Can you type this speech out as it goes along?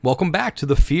Welcome back to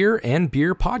the Fear and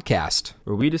Beer podcast,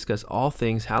 where we discuss all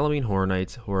things Halloween Horror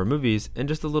Nights, horror movies, and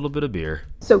just a little bit of beer.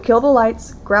 So kill the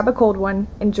lights, grab a cold one,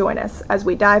 and join us as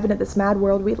we dive into this mad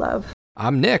world we love.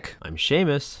 I'm Nick. I'm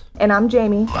Seamus. And I'm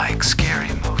Jamie. Like scary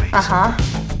movies. Uh-huh.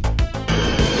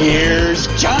 Here's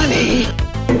Johnny.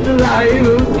 It's alive!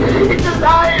 It's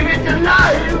alive! It's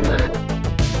alive!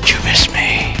 You miss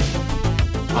me.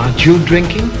 Aren't you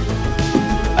drinking?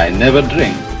 I never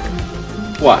drink.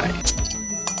 Why?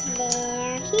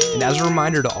 And as a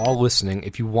reminder to all listening,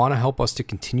 if you want to help us to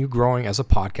continue growing as a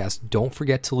podcast, don't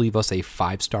forget to leave us a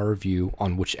 5-star review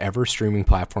on whichever streaming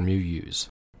platform you use.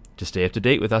 To stay up to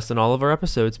date with us and all of our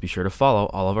episodes, be sure to follow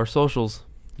all of our socials.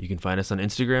 You can find us on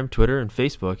Instagram, Twitter, and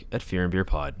Facebook at Fear and Beer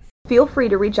Pod. Feel free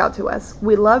to reach out to us.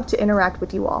 We love to interact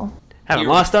with you all. Haven't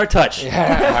lost our touch.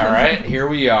 Yeah, all right, here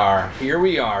we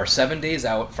are, 7 days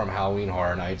out from Halloween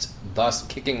Horror Nights, thus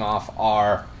kicking off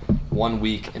our 1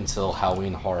 week until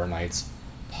Halloween Horror Nights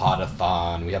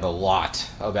Podathon. We have a lot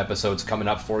of episodes coming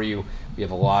up for you. We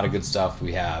have a lot of good stuff.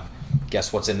 We have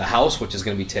Guess What's in the House, which is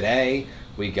going to be today.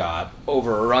 We got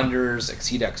over or unders,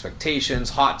 exceed expectations,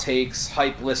 hot takes,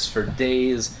 hype lists for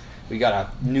days. We got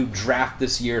a new draft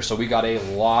this year, so we got a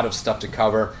lot of stuff to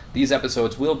cover. These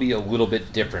episodes will be a little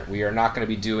bit different. We are not going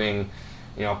to be doing,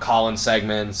 call-in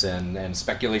segments and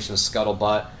speculation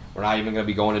scuttlebutt. We're not even going to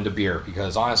be going into beer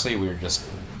because honestly, we're just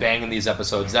banging these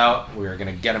episodes out. We're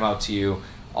going to get them out to you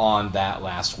on that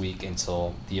last week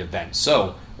until the event.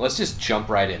 So let's just jump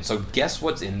right in. So guess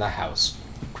what's in the house?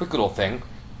 Quick little thing.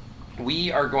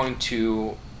 We are going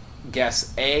to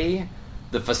guess the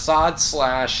facade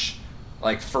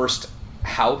 / first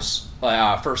house,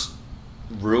 first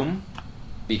room,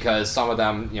 because some of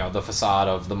them, the facade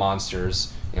of the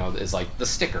monsters, is like the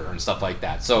sticker and stuff like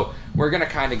that. So we're going to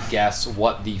kind of guess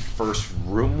what the first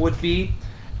room would be,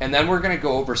 and then we're going to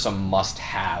go over some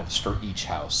must-haves for each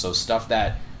house. So stuff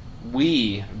that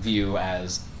we view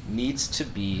as needs to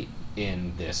be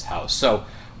in this house. So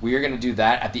we are going to do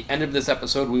that. At the end of this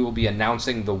episode, we will be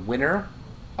announcing the winner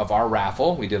of our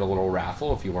raffle. We did a little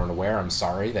raffle. If you weren't aware, I'm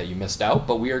sorry that you missed out,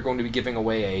 but we are going to be giving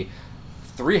away a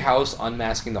 3-house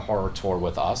Unmasking the Horror Tour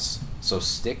with us. So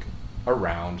stick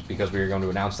around because we are going to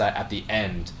announce that at the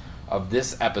end of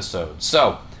this episode.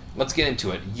 So let's get into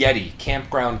it. Yeti,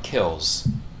 Campground Kills.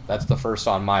 That's the first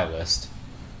on my list.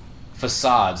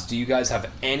 Facades. Do you guys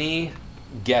have any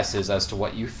guesses as to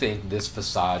what you think this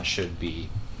facade should be?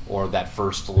 Or that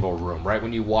first little room? Right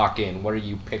when you walk in, what are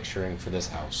you picturing for this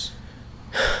house?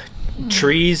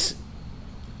 Trees,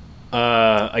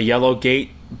 a yellow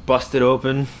gate busted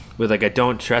open with a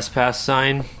don't trespass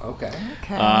sign. Okay.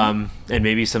 And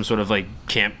maybe some sort of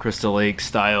Camp Crystal Lake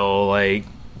style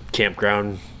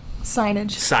campground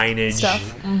Signage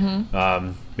stuff.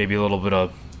 Mm-hmm. Maybe a little bit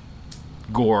of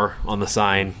gore on the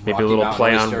sign. Maybe Rocky a little Mountain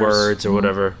play on oysters. words or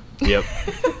whatever. Yep.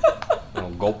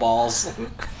 Little goat balls.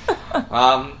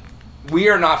 We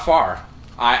are not far.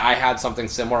 I had something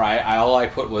similar. All I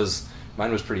put was,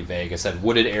 mine was pretty vague. I said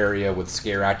wooded area with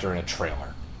scare actor and a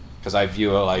trailer, because I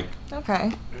view it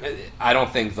okay. I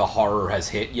don't think the horror has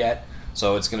hit yet,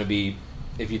 so it's going to be,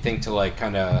 if you think to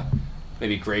kind of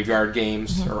maybe Graveyard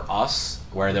Games or Us,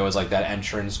 where there was that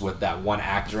entrance with that one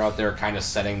actor out there kind of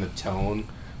setting the tone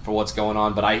for what's going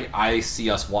on. But I see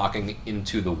us walking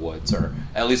into the woods, or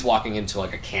at least walking into a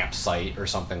campsite or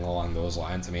something along those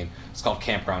lines. I mean, it's called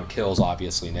Campground Kills,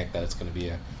 obviously, Nick, that it's going to be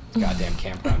a goddamn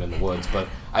campground in the woods, but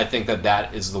I think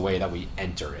that is the way that we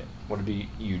enter it. What would be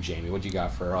you, Jamie? What do you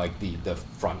got for the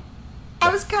front? I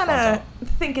was kind of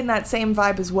thinking that same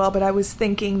vibe as well, but I was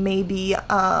thinking maybe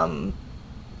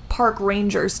park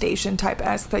ranger station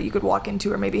type-esque that you could walk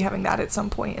into, or maybe having that at some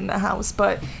point in the house.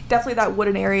 But definitely that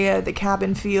wooden area, the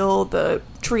cabin feel, the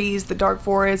trees, the dark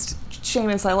forest.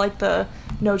 Seamus, I like the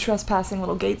no trespassing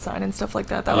little gate sign and stuff like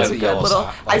that. That was a good little...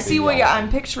 I see I'm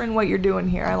picturing what you're doing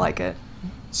here. I like it.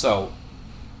 So,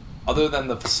 other than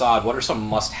the facade, what are some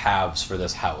must-haves for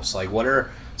this house? What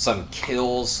are some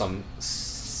kills, some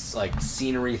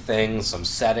scenery things, some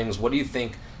settings? What do you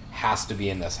think has to be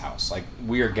in this house?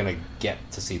 We are gonna get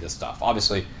to see this stuff.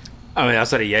 Obviously,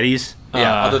 outside of Yetis.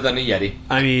 Yeah, other than a Yeti.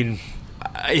 I mean,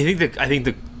 I think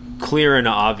the clear and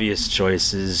obvious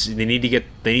choice is they need to get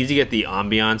the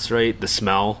ambiance right, the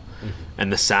smell,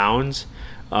 and the sounds.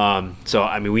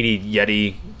 So we need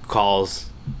Yeti calls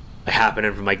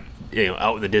happening from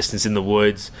out in the distance in the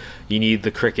woods. You need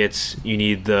the crickets. You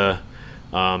need the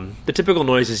typical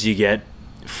noises you get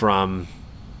from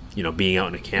being out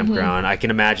in a campground. I can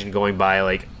imagine going by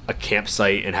a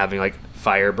campsite and having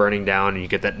fire burning down, and you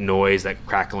get that noise, that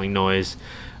crackling noise.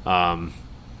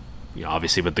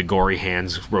 Obviously with the gory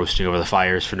hands roasting over the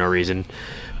fires for no reason,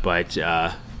 but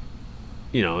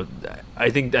you know, I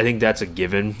think that's a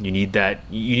given. You need that.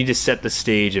 You need to set the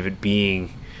stage of it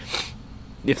being,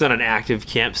 if not an active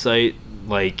campsite,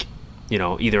 like, you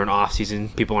know, either an off season.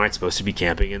 People aren't supposed to be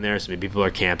camping in there, so maybe people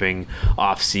are camping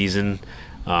off season.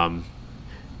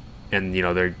 And you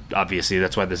know, they're obviously,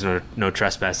 that's why there's no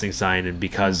trespassing sign, and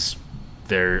because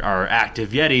there are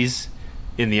active Yetis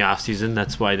in the off season,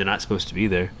 that's why they're not supposed to be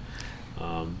there.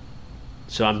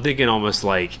 So I'm thinking almost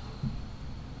like,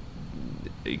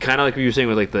 kind of like what you were saying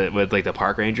with the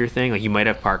park ranger thing. Like, you might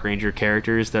have park ranger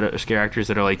characters that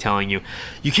are like telling you,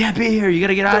 you can't be here, you got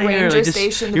to get out of here. The like, ranger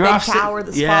station, the big tower,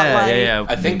 the spotlight. Yeah.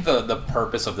 I think the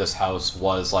purpose of this house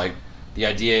was like, the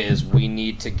idea is we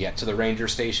need to get to the ranger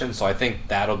station, so I think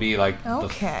that'll be like the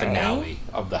finale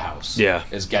of the house. Yeah,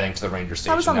 is getting to the ranger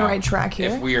station. I was on the right track here.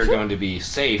 If we are going to be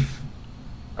safe,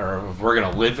 or if we're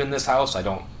going to live in this house, I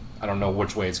don't know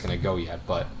which way it's going to go yet,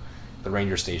 but the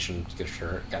ranger station,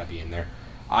 sure, got to be in there.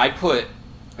 I put,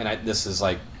 this is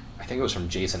like, I think it was from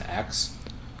Jason X.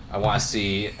 I want to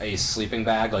see a sleeping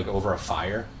bag like over a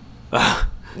fire.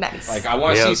 Nice. Like, I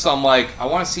want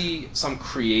to see some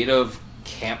creative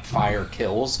campfire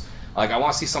kills. Like, I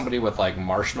want to see somebody with like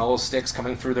marshmallow sticks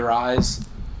coming through their eyes.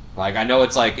 Like, I know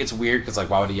it's like, it's weird because like,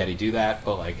 why would a Yeti do that?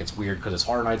 But like, it's weird because it's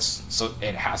Horror Nights, so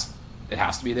it has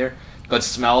to be there. But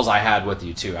smells I had with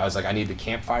you too. I was like, I need the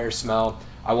campfire smell.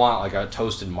 I want like a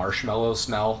toasted marshmallow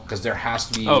smell, because there has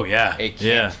to be a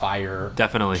campfire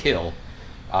definitely kill.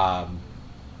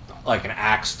 Like an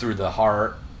axe through the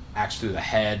heart, axe through the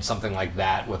head, something like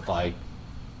that, with like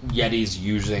Yetis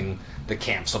using the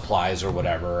camp supplies or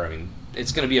whatever. I mean,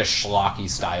 it's going to be a schlocky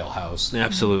style house.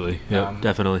 Absolutely. Yeah,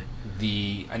 definitely.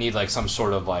 I need like some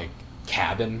sort of like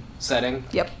cabin setting.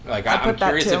 Yep. Like, I'm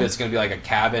curious if it's going to be like a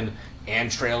cabin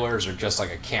and trailers, or just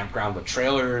like a campground with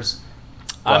trailers.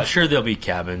 I'm sure there'll be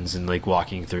cabins and like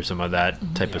walking through some of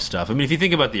that type of stuff. I mean, if you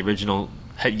think about the original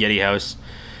Yeti house,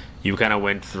 you kind of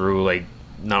went through like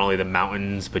not only the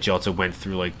mountains, but you also went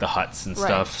through like the huts and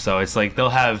stuff. So it's like they'll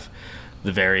have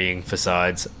the varying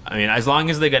facades. I mean, as long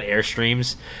as they got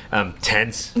airstreams,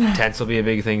 tents will be a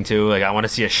big thing too. Like, I want to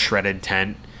see a shredded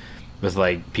tent with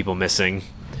like people missing.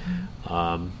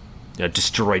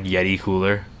 Destroyed Yeti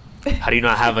cooler. How do you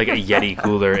not have like a Yeti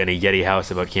cooler in a Yeti house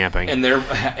about camping? And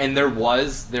there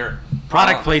was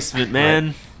product placement, man.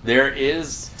 Right. There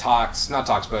is not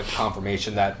talks, but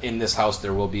confirmation that in this house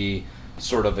there will be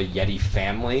sort of a Yeti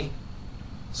family.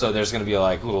 So there's going to be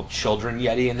like little children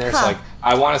Yeti in there. So like,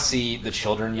 I want to see the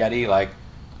children Yeti like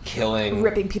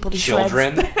ripping people to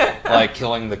children, like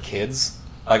killing the kids.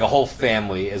 Like, a whole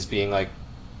family is being like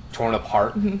torn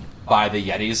apart by the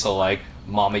Yetis. So like,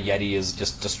 Mama Yeti is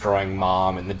just destroying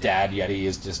Mom, and the Dad Yeti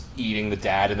is just eating the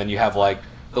dad, and then you have like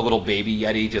the little baby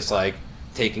Yeti just like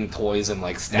taking toys and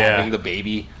like stabbing the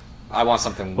baby. I want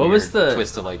something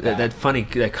twisted like that.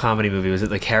 That comedy movie, was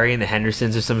it like Harry and the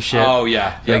Hendersons or some shit? Oh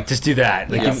yeah. Like, just do that.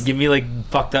 Like, give me like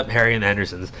fucked up Harry and the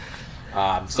Hendersons.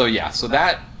 So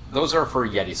those are for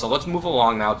Yeti. So let's move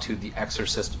along now to The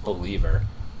Exorcist Believer.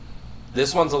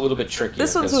 This one's a little bit tricky.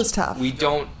 This one was tough.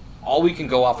 All we can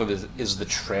go off of is the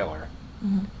trailer.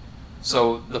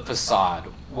 So the facade,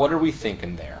 what are we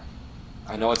thinking there?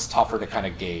 I know it's tougher to kind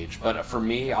of gauge, but for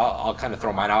me, I'll kind of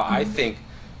throw mine out. I think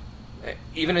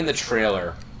even in the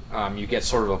trailer, you get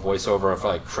sort of a voiceover of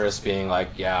like Chris being like,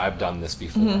 yeah, I've done this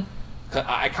before.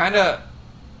 I kind of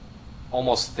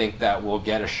almost think that we'll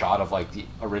get a shot of like the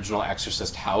original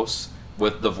Exorcist house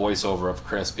with the voiceover of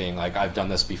Chris being like, I've done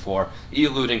this before,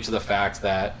 alluding to the fact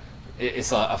that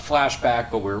it's a flashback,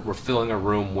 but we're filling a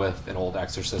room with an old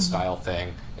Exorcist style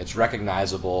thing. It's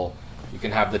recognizable. You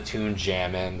can have the tune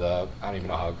jamming. I don't even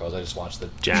know how it goes. I just watched the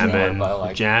jamming.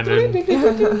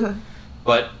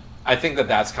 But I think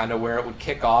that's kind of where it would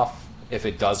kick off if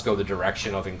it does go the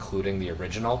direction of including the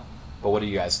original. But what do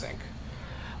you guys think?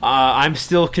 I'm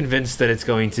still convinced that it's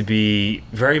going to be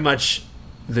very much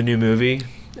the new movie,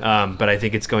 but I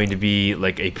think it's going to be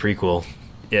like a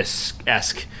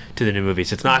prequel-esque to the new movie.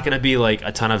 So it's not going to be like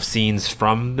a ton of scenes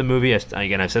from the movie.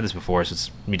 Again, I've said this before, so it's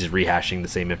me just rehashing the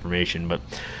same information, but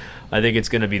I think it's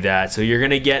going to be that. So you're going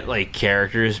to get like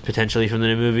characters potentially from the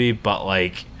new movie, but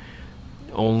like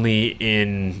only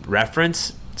in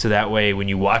reference. So that way when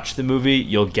you watch the movie,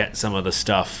 you'll get some of the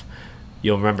stuff.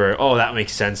 You'll remember, oh, that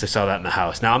makes sense. I saw that in the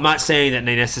house. Now, I'm not saying that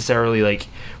they necessarily like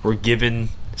were given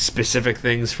specific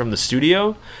things from the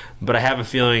studio, but I have a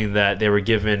feeling that they were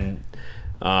given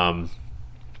the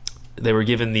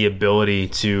ability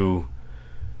to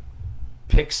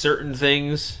pick certain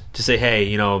things to say, hey,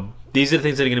 you know, these are the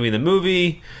things that are going to be in the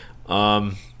movie.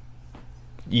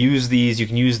 use these. You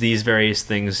can use these various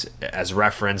things as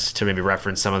reference to maybe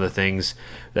reference some of the things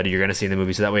that you're going to see in the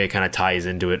movie. So that way it kind of ties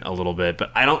into it a little bit.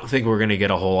 But I don't think we're going to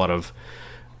get a whole lot of,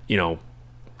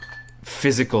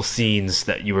 physical scenes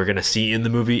that you were going to see in the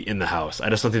movie in the house. I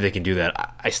just don't think they can do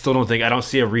that. I still don't think, I don't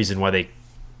see a reason why they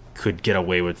could get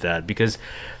away with that, because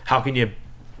how can you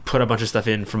put a bunch of stuff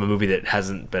in from a movie that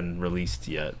hasn't been released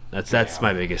yet? That's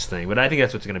my biggest thing. But I think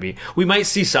that's what's going to be. We might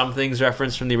see some things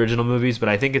referenced from the original movies, but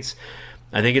I think it's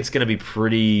going to be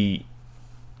pretty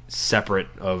separate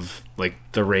of like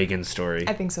the Reagan story.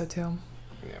 I think so too.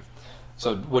 Yeah.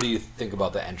 So what do you think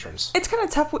about the entrance? It's kind of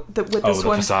tough with this the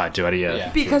one. facade too.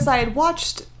 Yeah. Because I had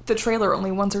watched the trailer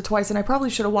only once or twice, and I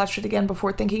probably should have watched it again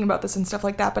before thinking about this and stuff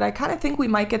like that, but I kind of think we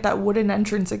might get that wooden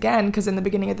entrance again, because in the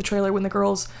beginning of the trailer, when the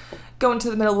girls go into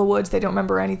the middle of the woods, they don't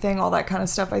remember anything, all that kind of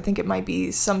stuff. I think it might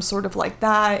be some sort of like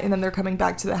that, and then they're coming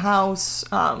back to the house,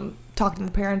 talking to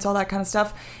the parents, all that kind of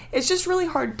stuff. It's just really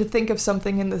hard to think of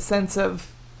something in the sense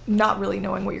of not really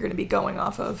knowing what you're going to be going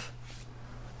off of.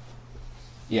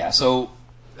 Yeah, so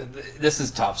this is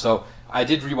tough. So I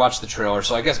did rewatch the trailer,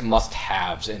 so I guess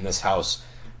must-haves in this house.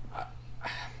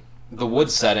 The wood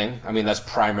setting, I mean, that's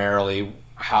primarily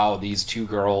how these two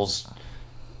girls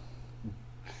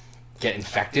get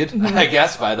infected, I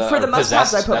guess, by the... For the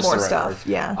must-haves, possessed. I put That's more the right stuff,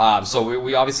 word. yeah. So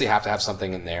we obviously have to have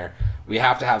something in there. We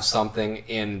have to have something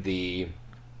in the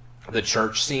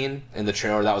church scene in the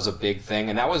trailer. That was a big thing,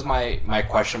 and that was my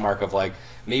question mark of like,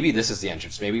 maybe this is the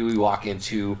entrance. Maybe we walk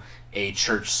into a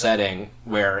church setting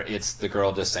where it's the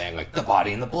girl just saying like, the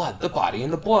body and the blood, the body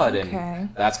and the blood,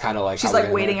 and that's kind of like she's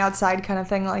like waiting outside kind of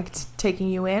thing, like taking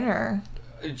you in, or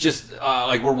just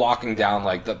like we're walking down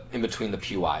like the in between the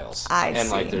pew aisles, and see.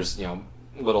 Like there's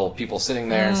little people sitting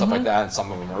there and stuff like that, and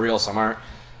some of them are real, some aren't.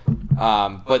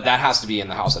 But that has to be in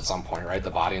the house at some point, right?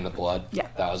 The body and the blood. Yeah,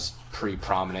 that was pretty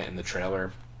prominent in the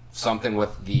trailer. Something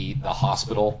with the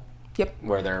hospital. Yep.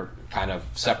 Where they're kind of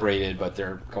separated, but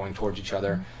they're going towards each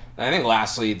other. And I think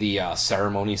lastly, the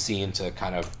ceremony scene to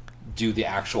kind of do the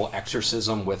actual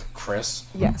exorcism with Chris.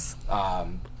 Yes.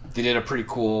 They did a pretty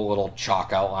cool little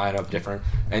chalk outline of different,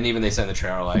 and even they said in the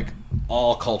trailer, like,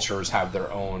 all cultures have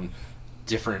their own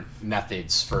different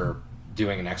methods for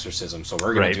doing an exorcism, so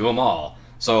we're going to do them all.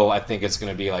 So I think it's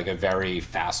going to be like a very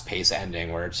fast-paced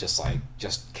ending where it's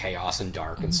just chaos and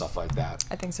dark and stuff like that.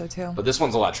 I think so too. But this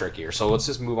one's a lot trickier, so let's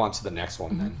just move on to the next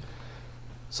one then.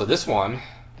 So this one,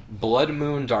 Blood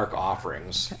Moon Dark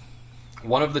Offerings.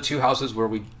 One of the two houses where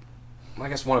I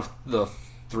guess one of the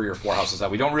 3 or 4 houses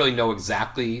that we don't really know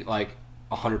exactly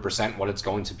 100% what it's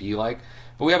going to be like,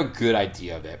 but we have a good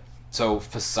idea of it. So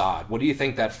facade, what do you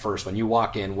think that first, when you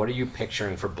walk in, what are you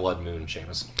picturing for Blood Moon,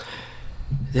 Seamus?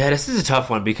 Yeah, this is a tough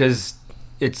one because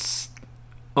it's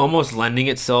almost lending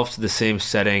itself to the same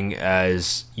setting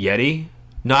as Yeti.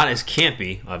 Not as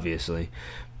campy, obviously,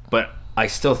 but I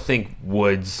still think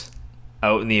woods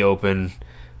out in the open.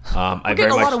 We're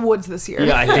getting a lot of woods this year.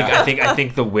 Yeah, I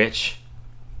think The Witch,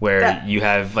 where you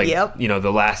have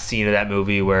the last scene of that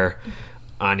movie where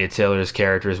Anya Taylor's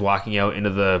character is walking out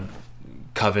into the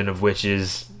coven of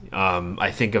witches.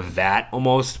 I think of that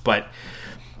almost, but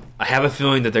I have a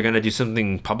feeling that they're going to do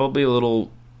something probably a little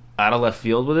out of left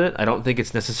field with it. I don't think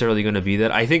it's necessarily going to be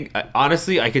that. I think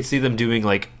honestly, I could see them doing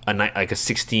like a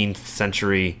 16th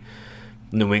century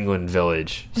New England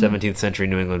village, 17th century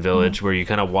New England village, where you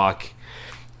kind of walk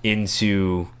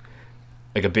into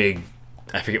like a big,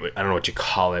 I don't know what you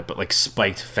call it, but like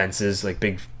spiked fences, like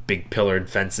big pillared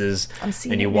fences,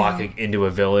 and you walk into a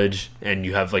village, and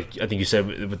you have I think you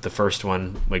said with the first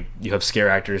one, you have scare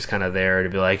actors kind of there to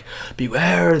be like,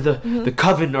 beware the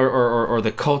coven or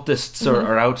the cultists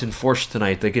are out in force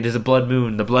tonight. Like, it is a blood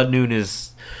moon. The blood moon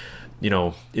is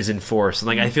in force, and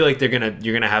I feel like you're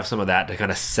gonna have some of that to kind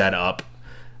of set up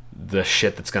the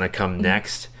shit that's gonna come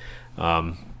next.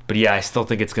 But yeah, I still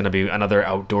think it's gonna be another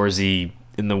outdoorsy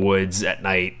in the woods at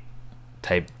night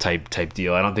type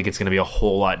deal. I don't think it's going to be a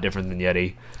whole lot different than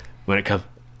Yeti when it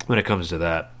comes to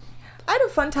that. I had a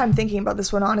fun time thinking about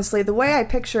this one, honestly. The way I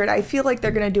picture it, I feel like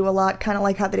they're going to do a lot, kind of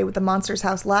like how they did with the Monsters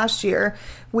House last year.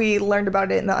 We learned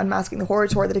about it in the Unmasking the Horror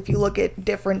Tour, that if you look at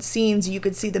different scenes, you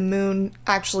could see the moon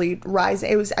actually rise.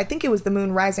 I think it was the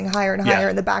moon rising higher and higher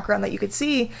in the background that you could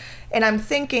see. And I'm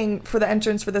thinking for the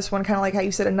entrance for this one, kind of like how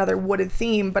you said, another wooded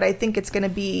theme, but I think it's going to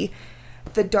be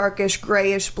the darkish,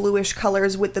 grayish, bluish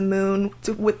colors with the moon,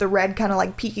 with the red kind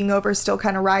of peeking over, still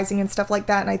kind of rising and stuff like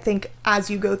that. And I think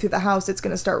as you go through the house, it's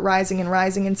going to start rising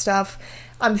and stuff.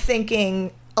 I'm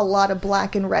thinking a lot of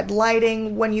black and red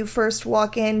lighting when you first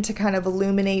walk in to kind of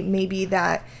illuminate maybe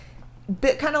that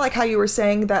bit, kind of like how you were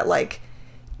saying that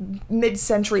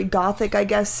mid-century Gothic, I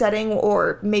guess, setting,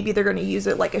 or maybe they're going to use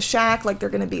it like a shack, like they're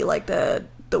going to be like the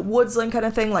woodsland kind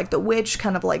of thing, like the witch,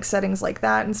 kind of like settings like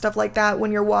that and stuff like that.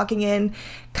 When you're walking in,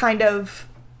 kind of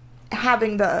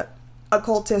having the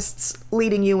occultists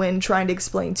leading you in, trying to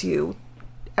explain to you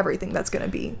everything that's going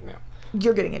to be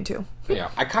you're getting into. Yeah,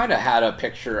 I kind of had a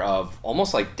picture of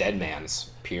almost like Dead Man's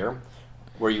Pier,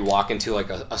 where you walk into like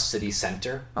a city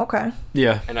center. Okay.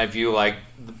 Yeah. And I view like,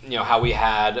 you know, how we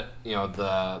had, you know,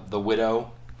 the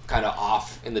widow kind of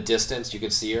off in the distance. You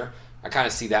could see her. I kind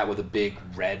of see that with a big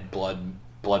red blood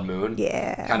moon.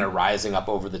 Yeah. Kind of rising up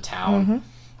over the town.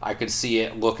 I could see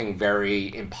it looking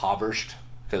very impoverished,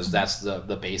 because that's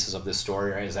the basis of this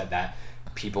story, right? Is that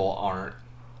people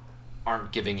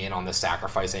aren't giving in on the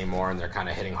sacrifice anymore, and they're kind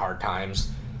of hitting hard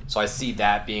times. So I see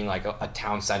that being like a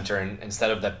town center, and instead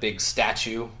of that big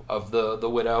statue of the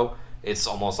widow, it's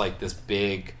almost like this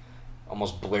big,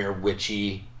 almost Blair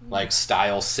Witchy like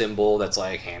style symbol that's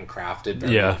like handcrafted,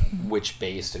 very witch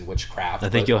based and witchcraft. I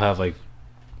think you'll have like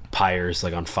pyres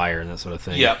like on fire and that sort of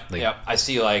thing. Yep, like, yep. I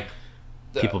see like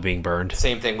people being burned.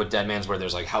 Same thing with Dead Man's, where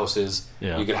there's like houses.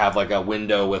 Yeah. You could have like a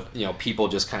window with, you know, people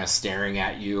just kind of staring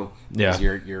at you because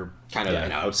you're kind of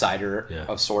an outsider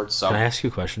of sorts. So can I ask you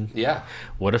a question? Yeah.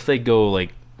 What if they go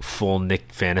like full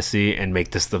Nick Fantasy and make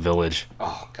this the Village?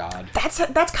 Oh God. That's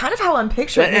kind of how I'm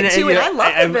picturing it too, and I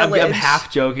love the Village. I'm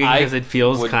half joking because it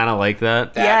feels kind of like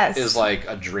that. That is like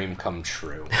a dream come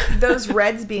true. Those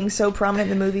reds being so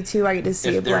prominent in the movie too, I get to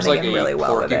see it blending in really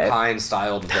well with it. There's like a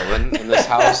porcupine-styled villain in this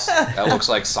house that looks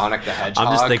like Sonic the Hedgehog.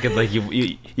 I'm just thinking like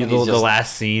the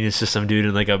last scene is just some dude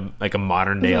in like a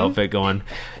modern day outfit going,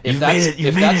 "You've made it!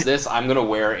 You've made it!" This, I'm gonna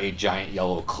wear a giant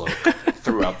yellow cloak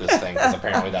throughout this thing, because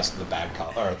apparently that's the bad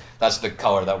color, or that's the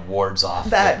color that wards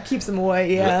off keeps them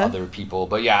away. Yeah. Other people,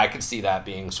 but yeah, I could see that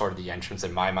being sort of the entrance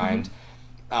in my mind.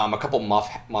 A couple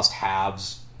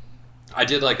must-haves. I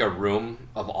did like a room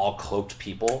of all cloaked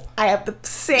people. I have the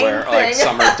same where thing. like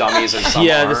some are dummies and some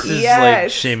aren't. This is like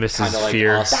Seamus's like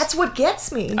fear. us. That's what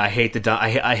gets me. I hate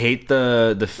I hate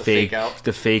the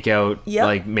fake out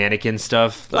like mannequin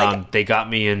stuff. Like, they got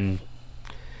me in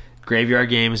Graveyard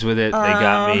Games with it. They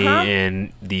got me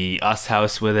in the Us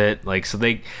House with it. Like, so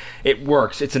it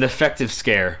works. It's an effective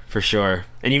scare for sure,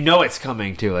 and you know it's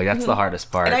coming too. Like, that's the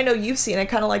hardest part. And I know you've seen it,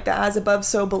 kind of like the As Above,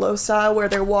 So Below style, where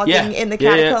they're walking in the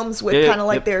catacombs with kind of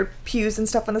like their pews and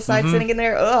stuff on the side, sitting in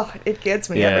there. Ugh, it gets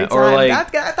me every time. Or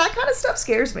like, that kind of stuff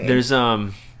scares me. There's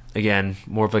again,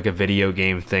 more of like a video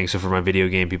game thing. So for my video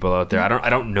game people out there, I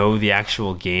don't know the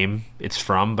actual game it's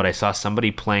from, but I saw somebody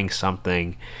playing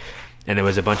something, and there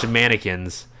was a bunch of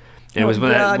mannequins, and it was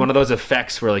one of those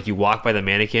effects where like you walk by the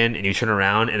mannequin and you turn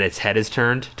around and its head is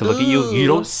turned to look at you. You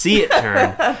don't see it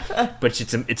turn, but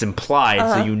it's implied,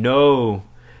 so you know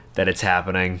that it's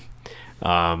happening.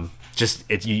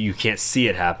 You can't see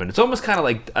it happen. It's almost kind of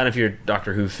like, I don't know if you're a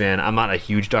Doctor Who fan. I'm not a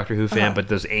huge Doctor Who fan, but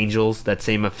those angels, that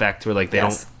same effect where like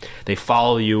they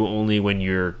follow you only when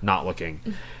you're not looking.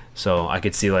 So I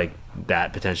could see like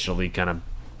that potentially kind of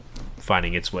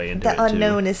finding its way into it the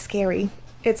unknown too. is scary.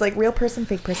 It's like real person,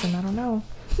 fake person. I don't know.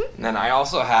 And then I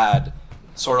also had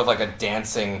sort of like a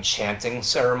dancing, chanting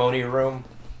ceremony room,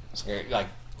 like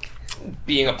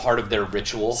being a part of their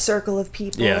ritual. Circle of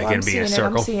people. Yeah, again, being a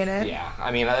circle. I'm seeing it. Yeah, I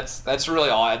mean that's really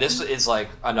all. This is like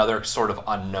another sort of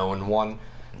unknown one.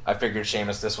 I figured,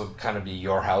 Seamus, this would kind of be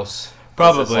your house.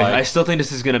 Probably. Like, I still think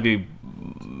this is going to be...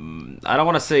 I don't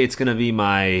want to say it's going to be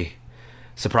my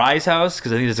surprise house,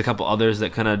 because I think there's a couple others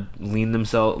that kind of lend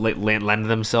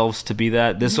themselves to be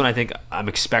that. This one, I think I'm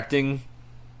expecting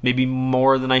maybe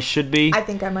more than I should be. I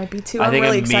think I might be too. I think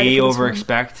really I may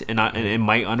over-expect and it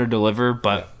might under-deliver,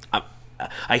 but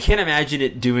I can't imagine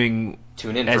it doing...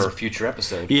 Tune in for a future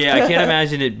episode. Yeah, I can't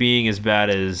imagine it being as bad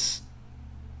as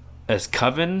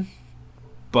Coven,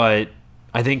 but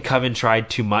I think Coven tried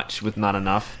too much with not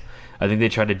enough. I think they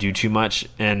tried to do too much,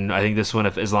 and I think this one,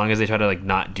 as long as they try to like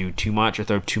not do too much or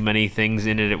throw too many things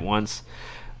in it at once,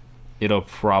 it'll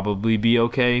probably be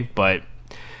okay. But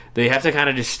they have to kind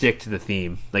of just stick to the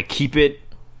theme, like keep it,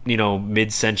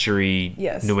 mid-century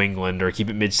New England, or keep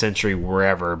it mid-century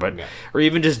wherever, but or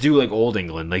even just do like old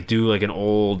England, like do like an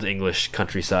old English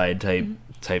countryside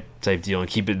type deal, and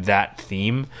keep it that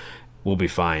theme. We'll be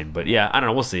fine. But yeah, I don't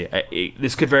know. We'll see.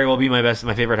 This could very well be my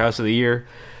favorite house of the year.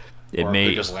 It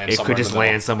could just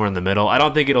land somewhere in the middle. I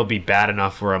don't think it'll be bad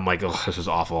enough where I'm like, oh, this is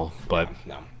awful. But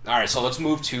no. All right, so let's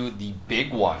move to the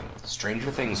big one,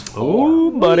 Stranger Things 4.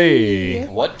 Oh, buddy.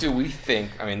 What do we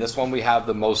think? I mean, this one we have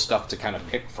the most stuff to kind of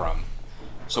pick from.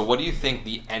 So what do you think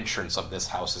the entrance of this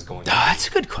house is going to be? That's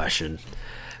a good question.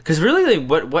 Because really,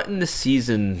 like, what in this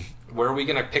season Where are we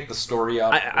gonna pick the story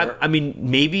up? I mean,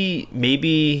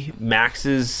 maybe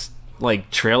Max's like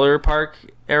trailer park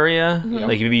area. Yep.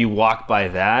 Like maybe you walk by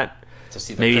that. To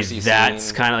see the Maybe Chrissy that's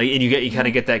scene. kind of like, and you kind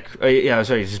of get that. Yeah,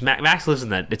 sorry. Just Max lives in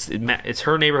that. It's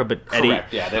her neighborhood, but Eddie.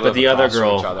 Correct, yeah, they but live the other across from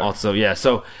girl each other. also. Yeah.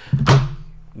 So,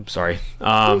 I'm sorry.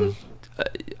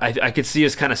 I could see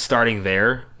us kind of starting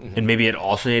there, and maybe it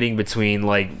alternating between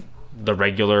like the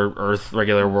regular Earth,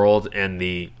 regular world, and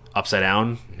the upside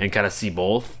down, and kind of see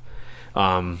both,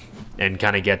 and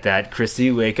kind of get that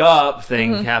Chrissy wake up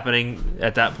thing happening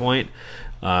at that point.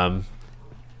 But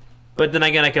then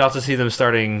again, I could also see them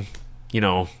starting.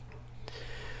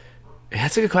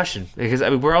 That's a good question, because I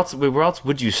mean, where else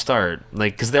would you start?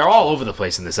 Like, because they're all over the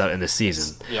place in this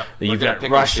season. Yep. You've We're gonna got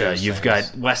pick Russia, and choose you've things.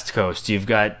 got West Coast, you've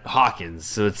got Hawkins.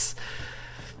 So it's.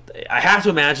 I have to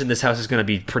imagine this house is going to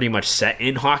be pretty much set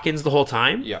in Hawkins the whole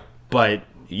time. Yep. But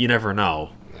you never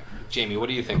know. Jamie, what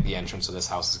do you think the entrance of this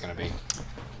house is going to be?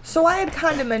 So I had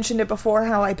kind of mentioned it before,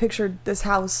 how I pictured this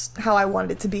house, how I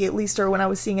wanted it to be, at least, or when I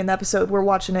was seeing an episode. We're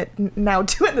watching it now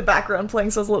too in the background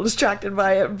playing, so I was a little distracted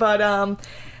by it. But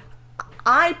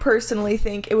I personally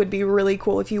think it would be really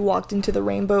cool if you walked into the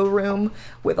rainbow room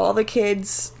with all the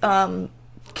kids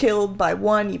killed by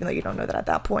one, even though you don't know that at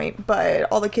that point, but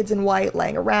all the kids in white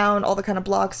laying around, all the kind of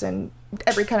blocks and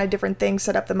every kind of different thing,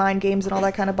 set up the mind games and all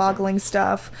that kind of boggling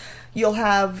stuff. You'll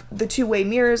have the two-way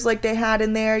mirrors like they had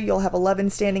in there. You'll have 11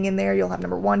 standing in there. You'll have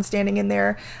number 1 standing in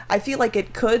there. I feel like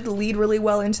it could lead really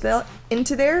well into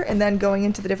there and then going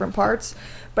into the different parts.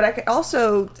 But I could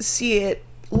also see it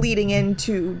leading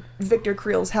into Victor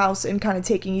Creel's house and kind of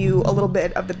taking you a little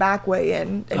bit of the back way in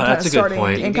and kind of that's a good starting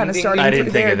point. and kind of Ding, ding, starting I ding.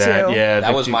 didn't through think there of that. too. Yeah,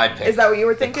 That was my pick. Is that what you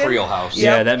were thinking? The Creel house.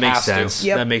 Yeah, Yep. that makes Has to. sense.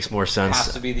 Yep. That makes more sense.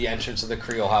 Has to be the entrance of the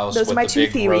Creel house. Those with are my the two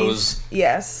big theories. rose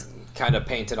Yes. kind of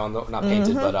painted on the not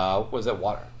painted, but was it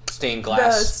water stained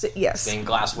glass? Yes. Stained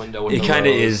glass window. With It the kind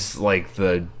of rose. is like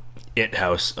the It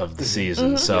house of the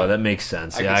season, so that makes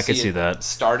sense. Yeah, I could see it that.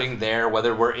 starting there.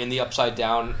 Whether we're in the Upside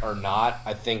Down or not,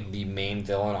 I think the main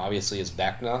villain obviously is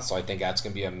Vecna, so I think that's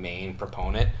going to be a main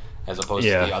proponent as opposed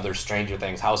to the other Stranger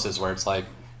Things houses where it's like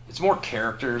it's more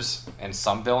characters and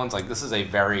some villains. Like this is a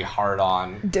very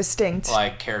hard-on, Distinct.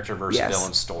 like character versus Yes.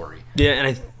 villain story. Yeah, and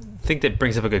I think that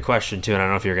brings up a good question too. And I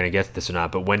don't know if you're going to get to this or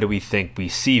not, but when do we think we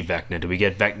see Vecna? Do we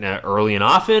get Vecna early and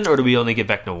often, or do we only get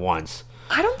Vecna once?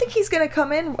 I don't think he's going to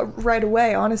come in right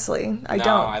away, honestly. I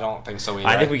don't think so either.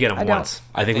 I think we get him I don't. once.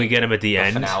 I think we get him at the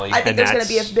end. finale. I think and there's going to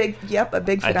be that's- a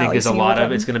big finale. I think there's a scene lot with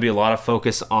of him. it's going to be a lot of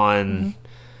focus on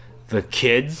the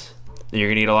kids. You're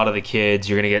going to get a lot of the kids.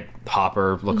 You're going to get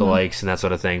Hopper lookalikes and that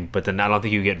sort of thing. But then I don't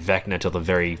think you get Vecna till the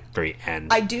very, very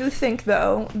end. I do think,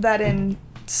 though, that in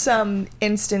some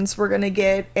instance we're going to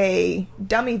get a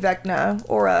dummy Vecna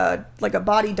or a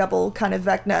body double kind of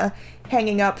Vecna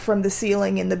hanging up from the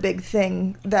ceiling in the big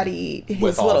thing that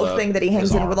With all little the- thing that he hangs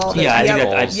his in with all arms. the yeah, I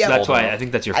think Yep. that's why I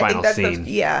think that's your final scene.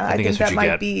 I think that's that what you might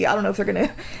get. be. I don't know if they're going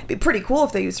to be pretty cool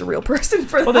if they used a real person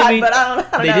for Well, that, I mean, but I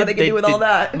don't know how they can do with all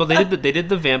that. Well, they did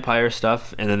the vampire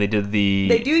stuff, and then they did the.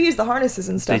 They do use the harnesses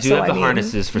and stuff. They do so have the I mean,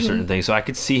 harnesses for certain things, so I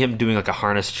could see him doing like a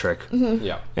harness trick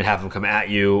Yeah. and have him come at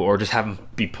you, or just have him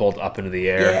be pulled up into the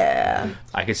air. Yeah.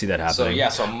 I could see that happening.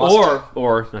 So must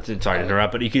or not to sorry to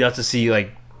interrupt, but you could also see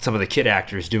like some of the kid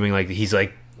actors doing like he's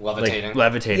like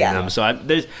levitating Yeah. them. So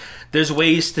there's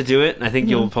ways to do it, and I think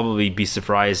you'll probably be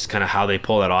surprised kind of how they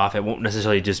pull that off. It won't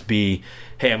necessarily just be,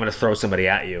 hey, I'm going to throw somebody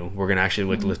at you. We're going to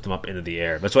actually lift them up into the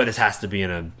air. That's why this has to be in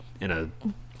a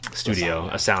studio,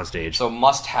 a soundstage. So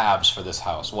must-haves for this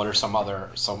house. What are some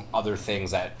other things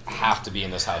that have to be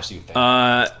in this house? You think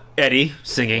Eddie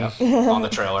singing. on the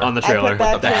trailer? On the trailer,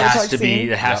 that that trailer has park to be scene.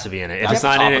 that has to be in it. If That's it's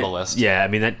not top in of it, the list. yeah, I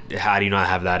mean that. How do you not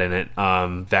have that in it?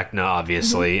 Vecna,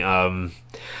 obviously.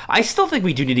 I still think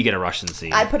we do need to get a Russian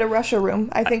scene. I put a Russia room.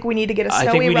 I think we need to get a I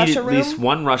think snowy we need Russia at room. least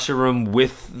one Russia room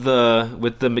with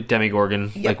the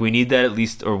Demogorgon. Yep. Like we need that at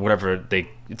least, or whatever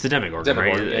it's a Demogorgon,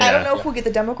 Demogorgon, right? yeah. I don't know if we'll get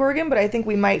the Demogorgon, but I think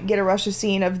we might get a Russia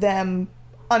scene of them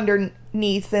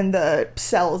underneath in the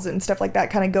cells and stuff like that,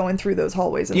 kind of going through those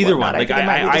hallways. And Either whatnot. one. Like I think it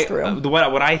might lead us through.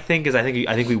 what I think is I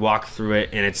think we walk through it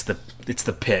and it's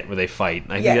the pit where they fight.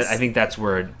 Yes. I think that's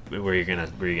where you're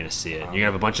gonna see it. You're gonna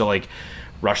have a bunch of like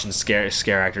Russian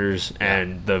scare actors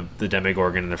and the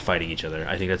Demogorgon, and they're fighting each other.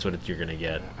 I think that's what you're gonna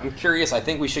get. I'm curious. I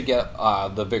think we should get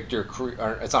the Victor Creel,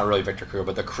 or it's not really Victor Creel,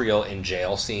 but the Creel in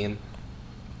jail scene.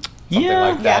 Something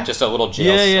like that. Yeah. Just a little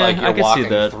jail. Yeah, like I you're can see walking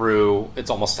that. through. It's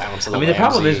almost sounds a I little. mean, the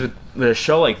problem is AMC. with a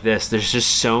show like this, there's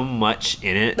just so much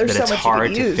in it There's that so it's much you hard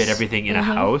could to use. fit everything in a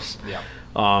house.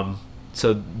 Yeah.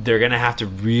 So they're gonna have to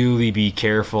really be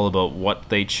careful about what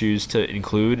they choose to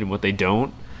include and what they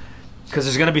don't. because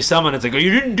there's gonna be someone that's like, oh,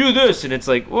 you didn't do this, and it's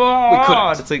like, whoa, We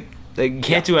couldn't. it's like they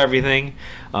can't do everything.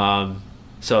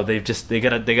 So they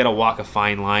gotta walk a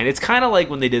fine line. It's kind of like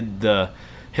when they did the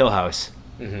Hill House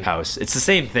house. It's the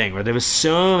same thing where there was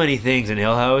so many things in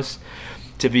Hill House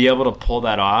to be able to pull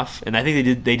that off, and I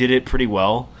think they did it pretty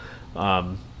well.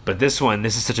 But this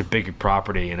is such a big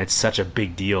property, and it's such a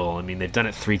big deal. I mean, they've done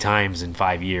it 3 times in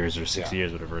 5 years or 6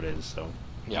 years, whatever it is. So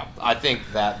Yeah, I think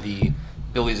that the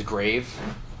Billy's grave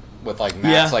with like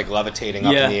Max like levitating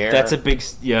up in the air. That's a big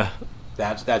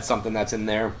That's something that's in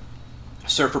there.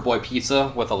 Surfer Boy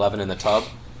Pizza with 11 in the tub,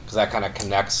 because that kind of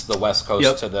connects the West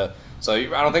Coast to the. So I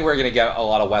don't think we're gonna get a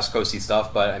lot of West Coasty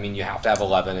stuff, but I mean you have to have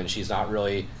 11, and she's not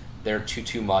really there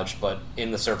too much. But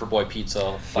in the Surfer Boy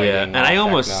Pizza fighting, and I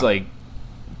almost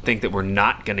think that we're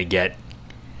not gonna get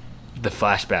the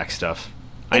flashback stuff.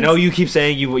 I know you keep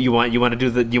saying you want to do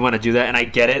that, and I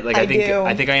get it. Like I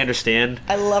think I understand.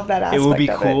 I love that aspect. It would be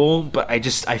cool, but I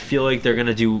feel like they're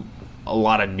gonna do a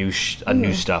lot of new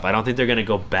stuff. I don't think they're gonna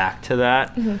go back to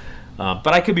that. But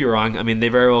I could be wrong. I mean, they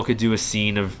very well could do a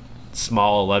scene of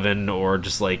small 11 or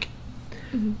just like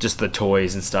just the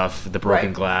toys and stuff, the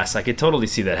broken glass. I could totally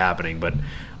see that happening, but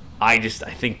I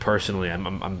think personally,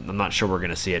 I'm not sure we're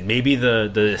gonna see it. Maybe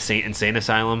the insane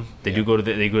asylum. They go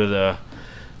to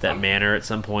that manor at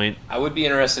some point. I would be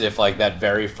interested if like that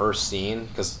very first scene,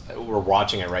 because we're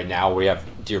watching it right now, we have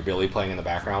Dear Billy playing in the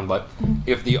background, but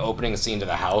if the opening scene to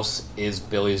the house is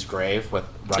Billy's grave with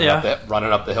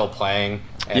running up the hill playing,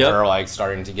 and her like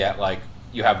starting to get like,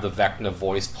 you have the Vecna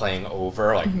voice playing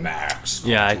over like Max.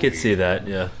 Yeah, I could see that.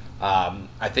 Yeah.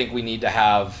 I think we need to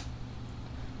have.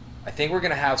 I think we're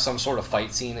gonna have some sort of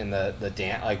fight scene in the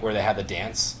dance, like where they had the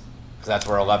dance, because that's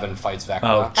where 11 fights Vecna.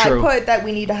 Oh, true. I put that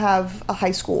we need to have a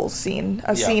high school scene,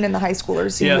 scene in the high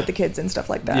schoolers scene with the kids and stuff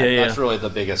like that. Yeah. That's really the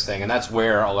biggest thing, and that's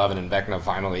where 11 and Vecna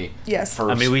finally. Yes.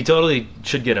 First I mean, we totally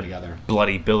should get a together.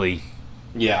 Bloody Billy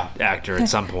actor at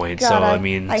some point. God, so I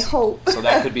mean, I hope. So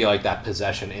that could be like that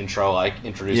possession intro, like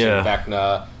introducing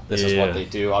Vecna. This is what they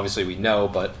do. Obviously, we know,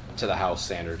 but to the house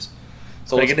standards.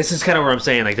 So like, this is kind of where I'm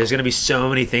saying, like, there's going to be so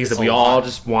many things that we all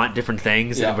just want different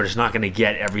things, and we're just not going to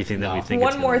get everything that we think.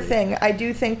 One more thing, I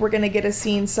do think we're going to get a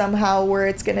scene somehow where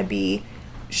it's going to be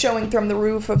showing from the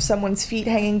roof of someone's feet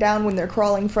hanging down when they're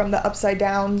crawling from the upside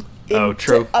down.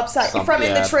 True. From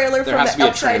in the trailer, from the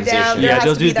upside down.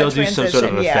 They'll do some sort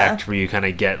of effect where you kind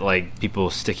of get like people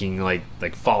sticking like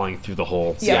falling through the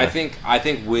hole. Yeah, I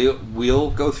think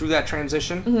we'll go through that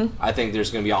transition. I think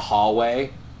there's going to be a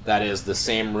hallway that is the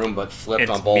same room but flipped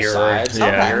on both sides.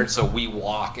 Mirrored, so we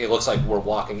walk. It looks like we're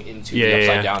walking into the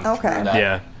upside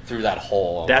down through that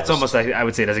hole. Almost. That's almost like, I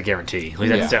would say that's a guarantee. Like,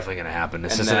 that's definitely going to happen.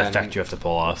 This is an effect you have to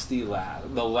pull off. The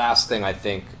last thing I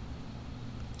think.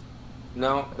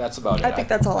 No, that's about it. I think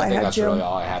that's all I had, that's Jim. really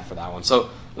all I had for that one. So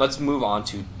let's move on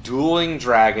to Dueling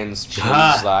Dragons, Choose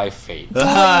Thy Fate.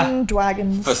 Dueling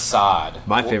Dragons. Facade.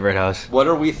 My favorite house. What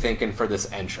are we thinking for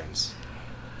this entrance?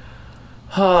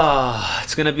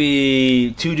 It's gonna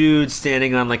be 2 dudes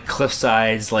standing on like cliff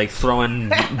sides, like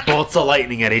throwing bolts of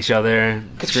lightning at each other,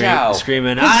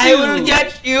 screaming, "I will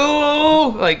get you!"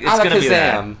 Like, it's gonna be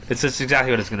that. It's just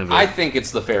exactly what it's gonna be. I think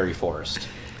it's the fairy forest.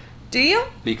 Do you?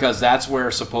 Because that's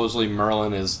where supposedly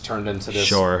Merlin is turned into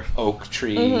this oak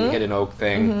tree, hidden oak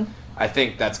thing. I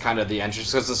think that's kind of the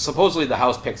entrance, because supposedly the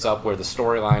house picks up where the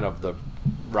storyline of the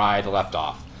ride left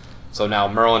off. So now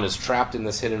Merlin is trapped in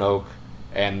this hidden oak,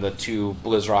 and the 2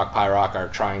 Blizzrock, Pyrock are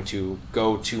trying to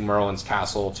go to Merlin's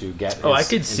castle to get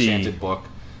his enchanted book.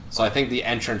 So I think the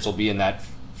entrance will be in that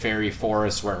fairy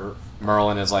forest where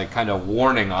Merlin is like kind of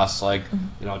warning us, like,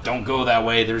 don't go that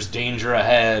way, there's danger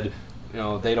ahead.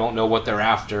 They don't know what they're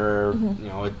after.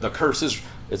 The curse is.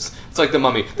 It's like the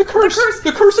Mummy. The curse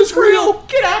is real.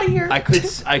 Get out of here.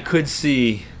 I could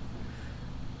see,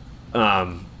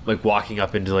 like walking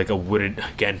up into like a wooded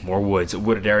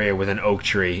area with an oak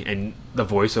tree, and the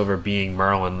voiceover being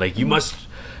Merlin, like, you must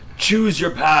choose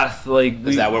your path. Like,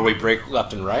 is that where we break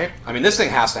left and right? I mean, this thing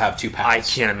has to have 2 paths.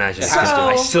 I can't imagine.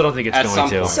 I still don't think it's going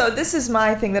to. So this is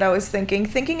my thing that I was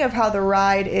thinking of how the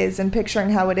ride is and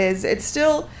picturing how it is. It's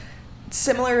still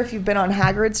similar if you've been on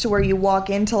Hagrid's, to where you walk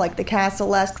into like the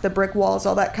castle-esque, the brick walls,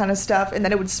 all that kind of stuff, and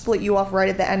then it would split you off right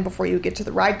at the end before you get to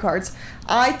the ride carts.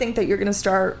 I think that you're going to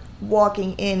start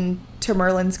walking in to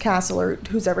Merlin's castle, or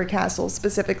whose ever castle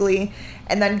specifically,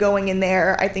 and then going in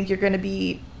there. I think you're going to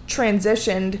be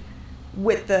transitioned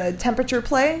with the temperature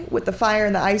play, with the fire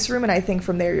and the ice room, and I think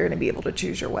from there you're going to be able to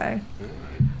choose your way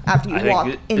after you walk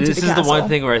into the castle. This is the one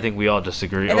thing where I think we all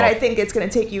disagree. And then I think it's going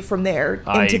to take you from there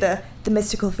into the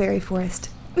mystical fairy forest.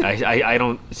 I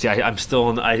don't see. I'm still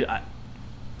in.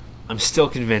 I'm still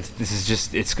convinced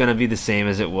it's going to be the same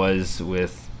as it was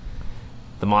with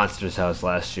the Monsters house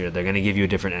last year. They're going to give you a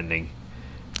different ending.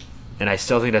 And I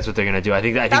still think that's what they're going to do. I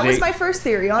think that was my first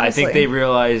theory, honestly. I think they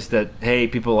realized that, hey,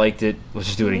 people liked it. Let's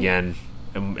just do it again.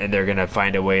 And they're going to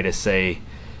find a way to say,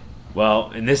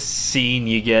 well, in this scene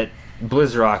you get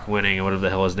Blizzrock winning, or whatever the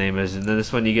hell his name is, and then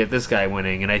this one you get this guy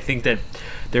winning. And I think that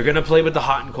they're going to play with the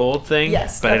hot and cold thing,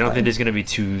 yes, but definitely. I don't think there's going to be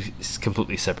two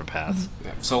completely separate paths.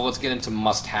 Yeah. So let's get into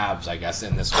must-haves, I guess,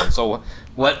 in this one. So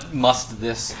what must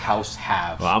this house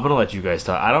have? Well, I'm going to let you guys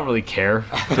talk. I don't really care,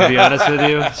 to be honest with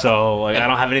you. So I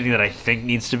don't have anything that I think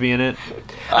needs to be in it.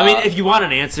 I mean, if you want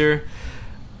an answer,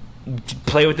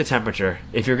 play with the temperature.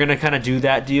 If you're gonna kind of do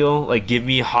that deal, like give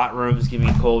me hot rooms, give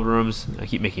me cold rooms. I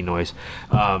keep making noise,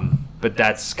 but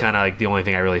that's kind of like the only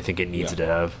thing I really think it needs to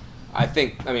have. I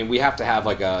mean, we have to have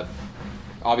like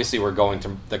obviously we're going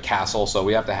to the castle, so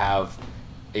we have to have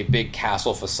a big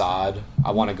castle facade.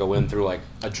 I want to go in through like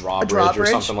a drawbridge or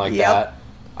something like that.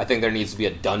 I think there needs to be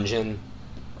a dungeon,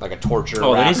 like a torture.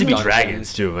 Oh, there needs to be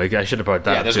dragons too. Like I should have brought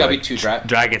that. Yeah, there's got to be two dragons.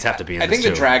 Dragons have to be in this too. I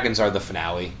think the dragons are the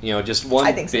finale. You know, just one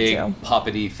big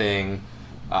puppety thing.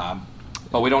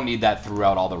 But we don't need that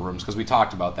throughout all the rooms because we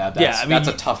talked about that. That's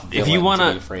a tough villain.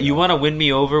 If you want to win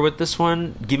me over with this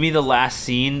one, give me the last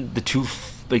scene.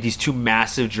 These two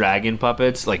massive dragon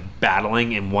puppets like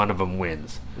battling, and one of them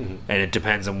wins. Mm-hmm. And it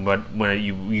depends on when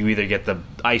you either get the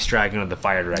ice dragon or the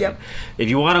fire dragon. Yep. If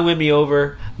you want to win me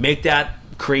over, make that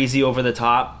crazy over the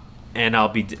top, and I'll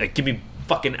be like, give me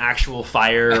fucking actual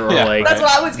fire or like that's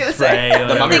what I was gonna say.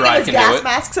 The mummy ride can gas do it.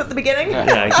 Masks at the beginning.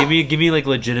 Yeah, give me like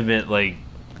legitimate like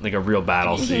a real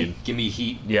battle scene. Give me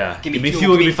heat. Yeah, give me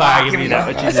fuel, give me fire, give me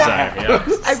that what you desire. Yeah.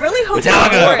 I really hope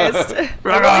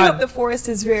the forest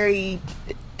is very.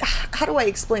 How do I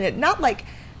explain it? Not like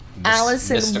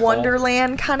Alice in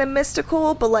Wonderland kind of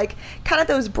mystical, but like kind of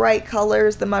those bright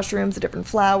colors, the mushrooms, the different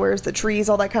flowers, the trees,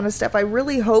 all that kind of stuff. I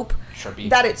really hope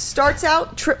that it starts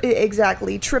out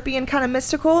trippy and kind of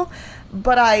mystical,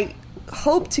 but I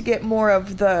hope to get more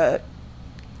of the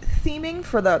theming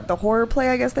for the horror play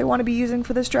I guess they want to be using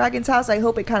for this dragon's house. I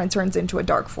hope it kind of turns into a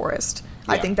dark forest.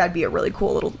 Yeah. I think that'd be a really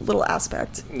cool little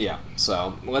aspect. Yeah,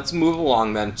 so let's move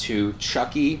along then to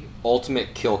Chucky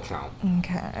Ultimate Kill Count.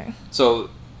 Okay. So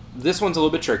this one's a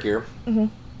little bit trickier. Mm-hmm.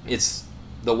 It's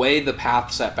the way the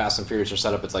paths at Fast and Furious are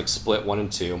set up. It's like split 1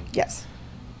 and 2. Yes.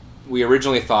 We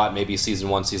originally thought maybe season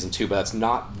 1, season 2, but that's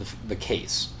not the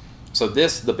case. So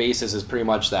the basis is pretty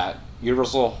much that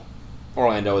Universal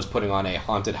Orlando is putting on a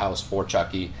haunted house for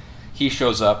Chucky. He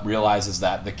shows up, realizes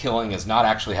that the killing is not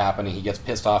actually happening. He gets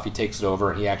pissed off. He takes it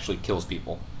over, and he actually kills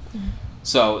people. Mm-hmm.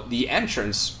 So the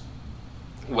entrance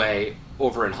way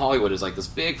over in Hollywood is like this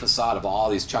big facade of all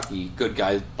these Chucky good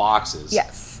guy boxes.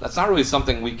 Yes. That's not really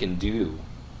something we can do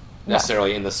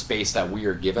necessarily in the space that we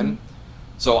are given. Mm-hmm.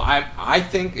 So I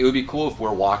think it would be cool if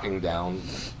we're walking down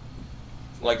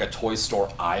like a toy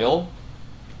store aisle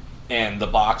and the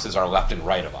boxes are left and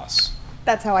right of us.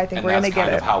 That's how I think we're going to get it.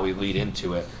 And that's kind of how we lead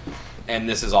into it. And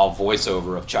this is all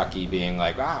voiceover of Chucky being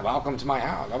like, welcome to my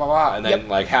house, blah, blah, blah. And then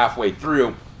like halfway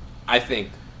through, I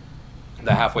think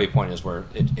the halfway point is where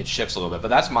it shifts a little bit. But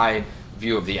that's my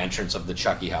view of the entrance of the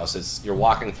Chucky house. Is you're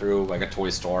walking through like a toy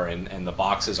store and the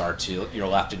boxes are to your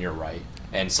left and your right.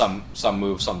 And some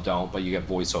move, some don't, but you get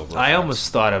voiceover. I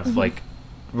almost thought of like,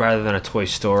 rather than a toy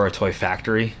store, a toy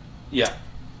factory. Yeah.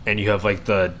 And you have like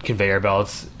the conveyor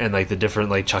belts and like the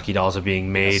different like Chucky dolls are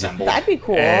being made. Assembled. That'd be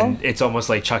cool. And it's almost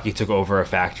like Chucky took over a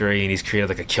factory and he's created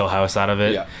like a kill house out of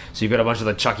it. Yeah. So you've got a bunch of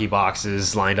the Chucky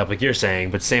boxes lined up like you're saying,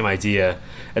 but same idea.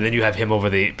 And then you have him over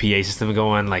the PA system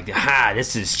going like,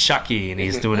 this is Chucky, and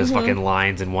he's doing his fucking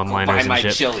lines and one-liners and my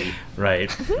shit. chili. Right.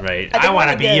 I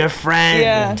want to be your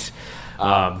friend.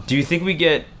 Yeah. Do you think we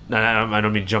get... I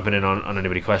don't mean jumping in on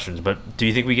anybody's questions, but do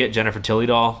you think we get Jennifer Tilly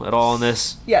doll at all in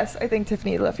this? Yes, I think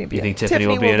Tiffany will definitely be in it. You think Tiffany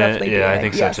will be in it? Yeah, I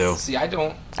think so too. See, I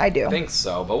do think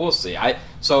so, but we'll see.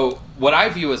 So what I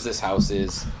view as this house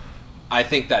is, I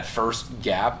think that first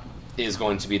gap is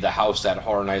going to be the house that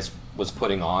Horror Nights was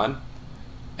putting on,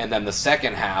 and then the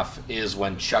second half is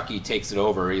when Chucky takes it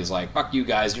over. He's like, fuck you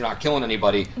guys, you're not killing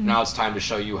anybody. Mm-hmm. Now it's time to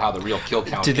show you how the real kill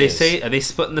count is. Did they say, are they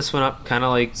splitting this one up kind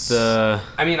of like the...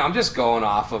 I mean, I'm just going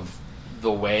off of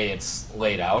the way it's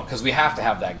laid out, because we have to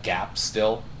have that gap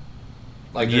still.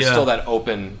 Like, there's still that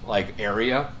open, like,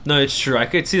 area. No, it's true. I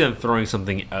could see them throwing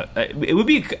something... it would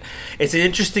be... It's an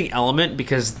interesting element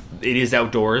because it is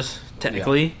outdoors,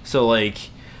 technically. Yeah. So, like,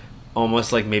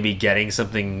 almost like maybe getting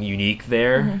something unique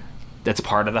there. Mm-hmm. That's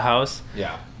part of the house.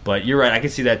 Yeah. But you're right. I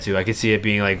could see that too. I could see it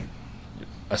being like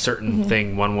a certain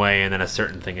thing one way and then a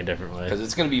certain thing a different way. Because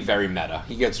it's going to be very meta.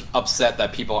 He gets upset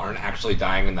that people aren't actually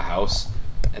dying in the house.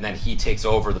 and then he takes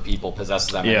over the people, possesses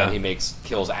them, and Yeah. then he makes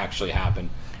kills actually happen.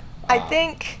 I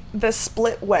think the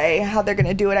split way, how they're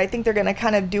gonna do it, I think they're gonna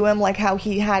kind of do him like how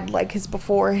he had like his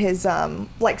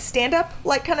like stand up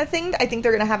like kind of thing. I think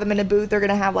they're gonna have him in a booth. They're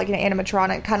gonna have like an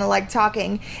animatronic kind of like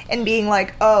talking and being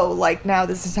like, oh, like now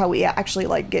this is how we actually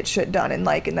like get shit done, and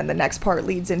then the next part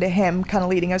leads into him kind of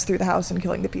leading us through the house and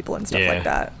killing the people and stuff like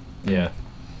that. Yeah.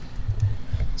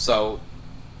 So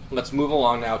let's move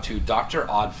along now to Dr.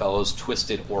 Oddfellow's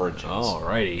Twisted Origins.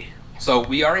 Alrighty. So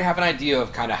we already have an idea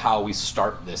of kind of how we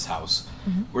start this house.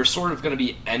 We're sort of going to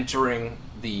be entering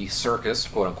the circus,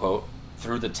 quote unquote,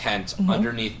 through the tent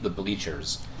underneath the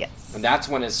bleachers. Yes. And that's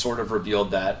when it's sort of revealed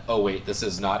that, oh wait, this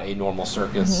is not a normal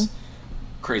circus.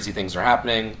 Crazy things are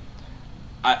happening.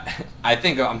 I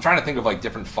think I'm trying to think of like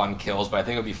different fun kills, but I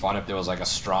think it would be fun if there was like a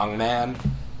strong man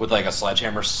with like a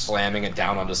sledgehammer slamming it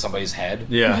down onto somebody's head.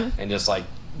 Yeah. And just like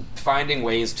finding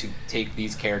ways to take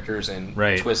these characters and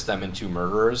Right. twist them into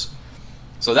murderers.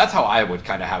 So that's how I would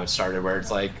kind of have it started, where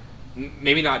it's like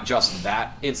maybe not just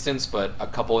that instance, but a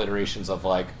couple iterations of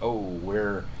like, oh,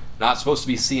 we're not supposed to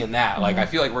be seeing that. Like I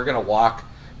feel like we're gonna walk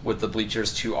with the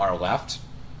bleachers to our left,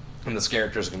 and this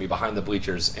character is gonna be behind the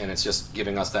bleachers, and it's just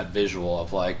giving us that visual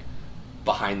of like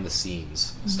behind the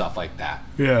scenes stuff like that.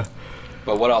 Yeah.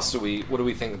 But what else do we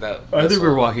think that? I think this we're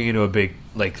will- walking into a big,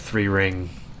 like, 3-ring,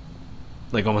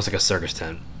 like, almost like a circus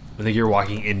tent. I think you're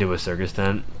walking into a circus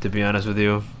tent, to be honest with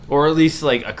you. Or at least,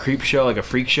 like, a creep show, like a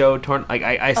freak show. Like,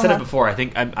 I said it before. I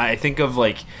think of,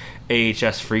 like,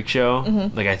 AHS Freak Show.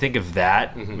 Like, I think of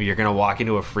that. Where you're going to walk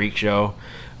into a freak show,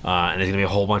 and there's going to be a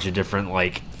whole bunch of different,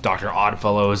 like, Dr.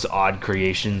 Oddfellow's Odd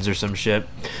Creations or some shit.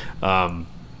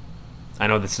 I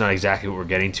know that's not exactly what we're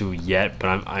getting to yet, but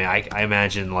I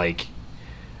imagine, like...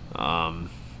 oh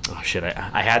shit!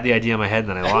 I had the idea in my head and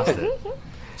then I lost it.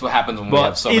 That's what happens when we Well,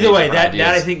 have so either many way, different that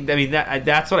I ideas. think. I mean,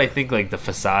 that's what I think. Like the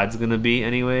facade's gonna be,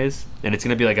 anyways, and it's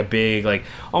gonna be like a big, like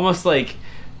almost like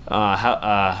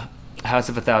House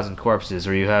of a Thousand Corpses,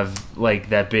 where you have like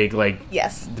that big, like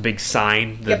Yes. the big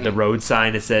sign, Yep. the road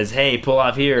sign that says, "Hey, pull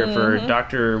off here for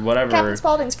Doctor whatever." Captain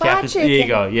Spaulding's fried There you chicken.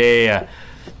 go. Yeah.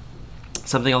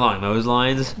 Something along those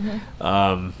lines.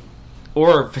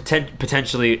 Or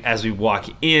potentially, as we walk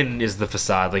in, is the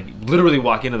facade, like literally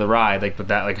walk into the ride, like but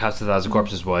that like House of a Thousand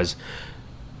Corpses was,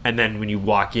 and then when you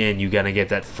walk in, you gotta get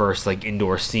that first like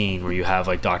indoor scene where you have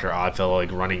like Dr. Oddfellow like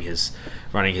running his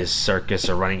circus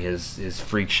or running his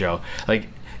freak show. Like,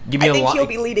 give me I a think line. he'll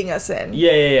be leading us in.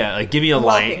 Yeah. Like, give me a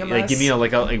Welcoming lion. Like, give us. me a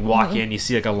like walk in. You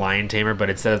see like a lion tamer, but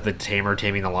instead of the tamer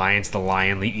taming the lion, it's the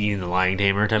lion eating the lion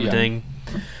tamer type of thing.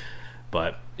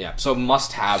 But Yeah, so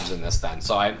must-haves in this then.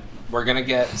 So we're gonna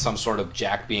get some sort of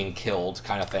Jack being killed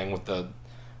kind of thing with the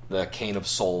Cane of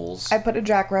Souls. I put a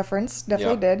Jack reference.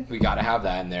 Definitely Yep, did. we gotta have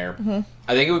that in there.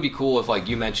 I think it would be cool if, like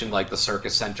you mentioned, like the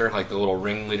circus center, like the little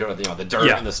ringleader, the dirt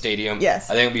Yeah. in the stadium. Yes.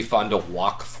 I think it'd be fun to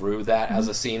walk through that as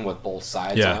a scene with both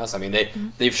sides Yeah. on us. I mean,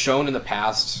 they've shown in the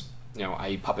past,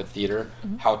 i.e. puppet theater,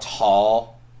 how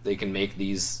tall they can make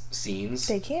these scenes.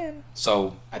 They can.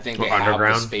 So I think Or they have the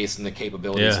underground. space and the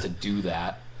capabilities Yeah. to do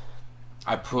that.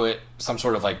 I put some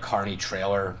sort of like Carney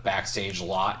trailer backstage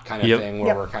lot kind of Yep. thing where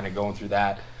Yep. we're kind of going through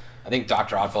that. I think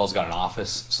Dr. Oddfellow's got an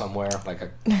office somewhere, like a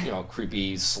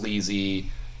creepy,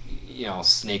 sleazy,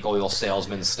 snake oil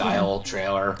salesman style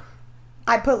trailer.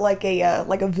 I put like a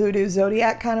voodoo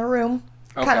zodiac kind of room.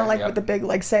 Kind Okay, of like yep. with the big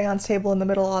like seance table in the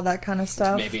middle, all that kind of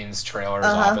stuff. Maybe in his trailer, his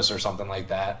office, or something like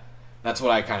that. That's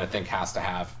what I kind of think has to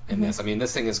have in this. I mean,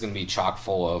 this thing is going to be chock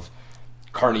full of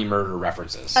Carney murder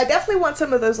references. I definitely want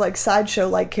some of those like sideshow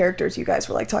like characters you guys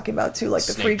were like talking about too, like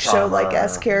the Snake freak show like charmer.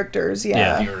 S characters.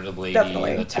 Yeah. The bearded lady,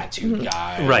 definitely. the tattooed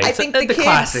guy. right, I so think the kids-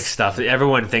 classic stuff that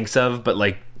everyone thinks of, but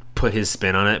like put his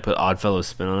spin on it, put Oddfellow's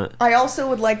spin on it. I also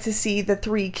would like to see the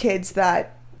 3 kids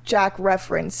that Jack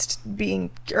referenced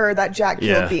that Jack killed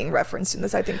Yeah. being referenced in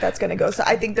this. I think that's going to go. So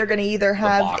I think they're going to either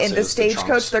have in boxes, the the stagecoach,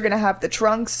 trunks. they're going to have the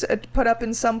trunks put up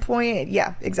in some point.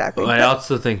 Yeah, exactly. I But-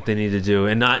 also think they need to do,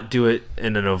 and not do it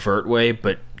in an overt way,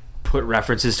 but put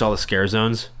references to all the scare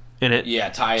zones in it. Yeah,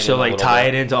 tie it So in a like little tie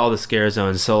bit. it into all the scare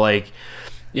zones. So like,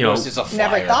 It's just a flyer.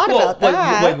 Never thought well, about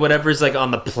that. like whatever's like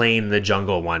on the plane, the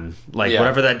jungle one, like Yeah.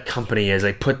 whatever that company is,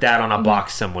 like put that on a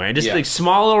box somewhere, and just Yeah. like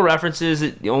small little references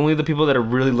that only the people that are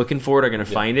really looking for it are going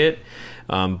to find it.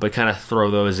 But kind of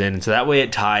throw those in, so that way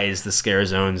it ties the scare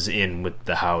zones in with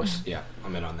the house. Yeah,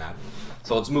 I'm in on that.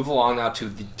 So let's move along now to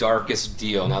the darkest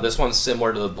deal. Now this one's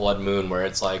similar to the Blood Moon, where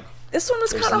it's like This one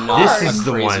was there's kind of not hard. This is a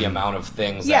the crazy one. amount of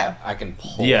things Yeah. that I can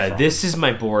pull Yeah, from. this is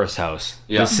my Boris house.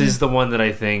 Yeah. This is the one that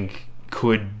I think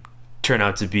could turn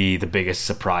out to be the biggest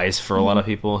surprise for a lot of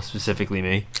people, specifically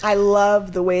me. I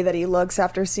love the way that he looks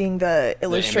after seeing the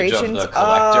illustrations. The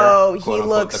collector, he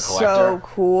looks so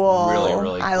cool. Really,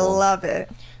 really cool. I love it.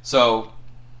 So,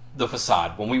 the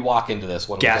facade. When we walk into this,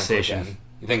 what do Gas we think station.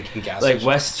 You think gas Like station?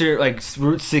 Western, like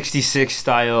Route 66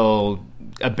 style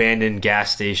abandoned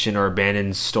gas station or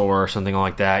abandoned store or something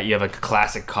like that. You have a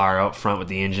classic car out front with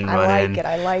the engine running.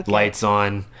 I like it. Lights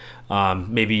on.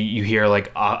 Maybe you hear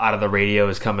like out of the radio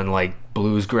is coming like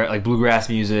bluegrass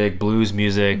music, blues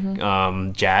music, like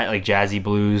jazzy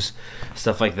blues,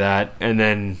 stuff like that. And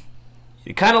then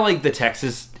kind of like the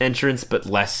Texas entrance, but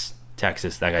less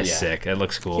Texas. That guy's sick. It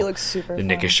looks cool. He looks super And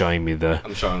Nick fun. is showing me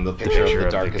I'm showing the picture of the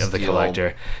darkest of the steel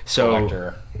collector. So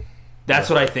collector. that's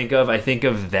what I think of. I think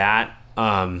of that,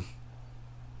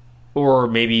 or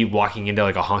maybe walking into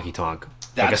like a honky tonk.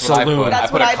 That's like a what saloon. I put. That's I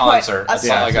put what a I put. concert. A It's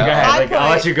Yeah, not like so go a, ahead. I Like, I'll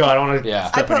put- let you go. I don't want to Yeah.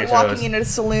 step I on put your toes. walking into the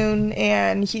saloon,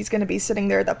 and he's going to be sitting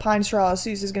there at the pine straw.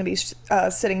 Susie's going to be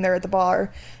sitting there at the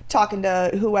bar, talking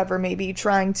to whoever, maybe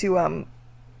trying to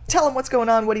tell him what's going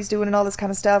on, what he's doing, and all this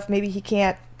kind of stuff. Maybe he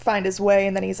can't find his way,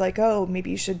 and then he's like, "Oh, maybe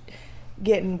you should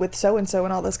get in with so and so,"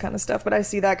 and all this kind of stuff. But I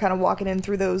see that kind of walking in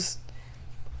through those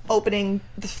opening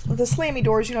the slammy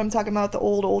doors. You know what I'm talking about? The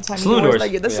old timey Saloon doors. doors.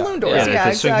 Like, the Yeah. saloon doors. Yeah, Yeah,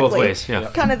 they swing exactly. both ways, yeah.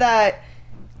 Kind of that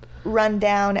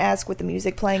rundown esque with the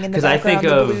music playing in the 'Cause I background, think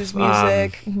the of, blues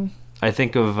music. I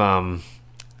think of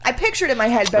I pictured it in my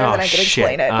head better than I could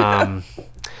explain it.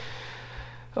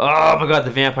 Oh my god,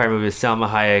 the vampire movie is Salma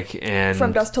Hayek and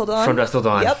From Dusk Till Dawn? From Dusk Till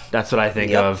Dawn. Yep. That's what I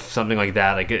think Yep. of. Something like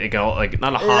that, like like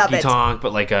not a Love honky it. tonk,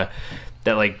 but like that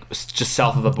like just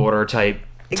south of the border type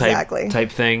Exactly.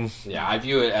 type thing. Yeah, I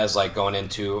view it as like going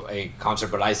into a concert,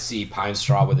 but I see Pine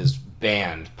Straw with his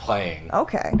band playing.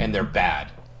 Okay. And they're bad.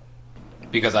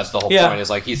 Because that's the whole Yeah. point, is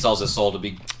like he sells his soul to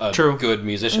be a True. good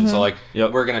musician. So like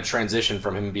Yep. we're gonna transition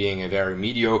from him being a very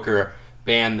mediocre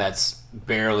band that's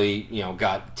barely,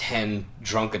 got 10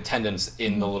 drunk attendants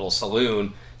in the little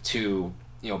saloon to,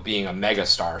 being a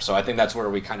megastar. So I think that's where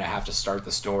we kind of have to start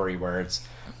the story, where it's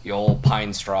the old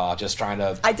Pine Straw just trying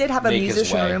to I did have a make his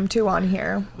musician way. room too on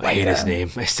here. I hate his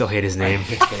name. I still hate his name.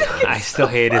 I still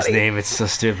hate his name. It's so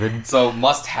stupid. So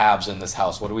must-haves in this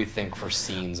house. What do we think for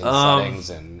scenes and settings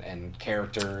and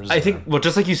characters? I think, well,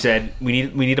 just like you said, we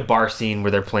need a bar scene where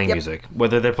they're playing Yep. music,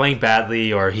 whether they're playing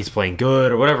badly or he's playing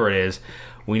good or whatever it is.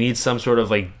 We need some sort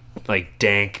of like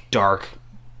dank, dark,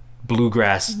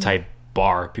 bluegrass type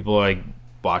bar. People are like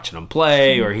watching him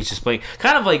play, or he's just playing,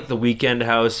 kind of like the Weekend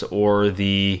House or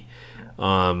the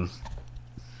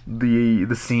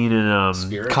scene in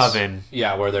Spirits? Coven,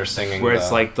 Yeah, where they're singing. where the,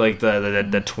 it's like the all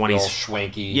 20s.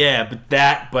 schwanky. Yeah,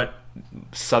 but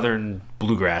southern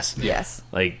bluegrass. Yes.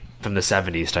 Like from the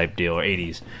 70s type deal or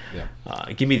 80s. Yeah.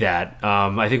 Give me that.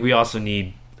 I think we also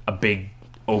need a big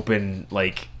open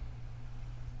like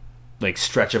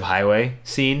stretch of highway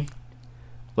scene.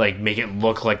 Like make it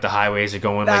look like the highways are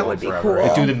going That like would be forever. cool.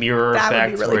 like do the mirror That would be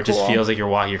effect really where it just cool. feels like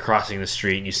you're crossing the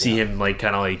street and you see him like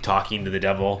kind of like talking to the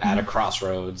devil At a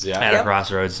crossroads. Yeah. at Yep. a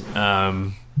crossroads.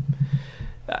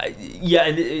 Yeah,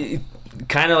 and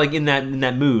kind of like in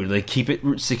that mood. Like keep it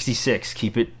Route 66,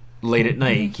 keep it late at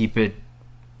night, keep it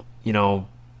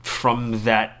from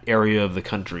that area of the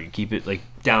country, keep it like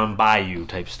down by you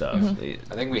type stuff. I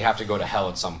think we have to go to hell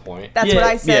at some point. That's Yeah, what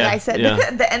I said. yeah, I said yeah.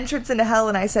 the entrance into hell,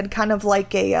 and I said kind of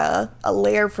like a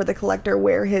lair for the collector,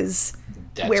 where his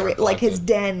Debts where are it, like his collected.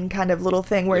 den kind of little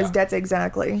thing, where his Yeah. debts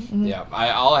exactly. Mhm. Yeah.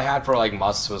 All I had for like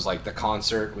musts was like the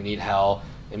concert. We need hell.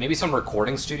 And maybe some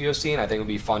recording studio scene. I think it would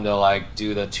be fun to like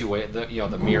do the two-way,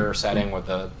 the mirror setting where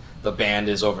the band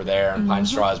is over there and Pine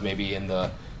Straw is maybe in the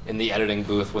editing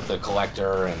booth with the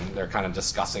collector, and they're kind of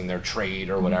discussing their trade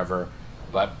or whatever.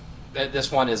 But this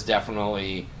one is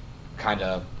definitely kind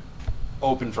of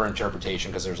open for interpretation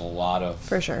because there's a lot of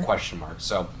For sure. question marks.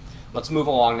 So let's move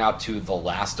along now to The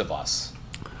Last of Us.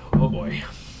 Oh boy.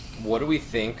 What do we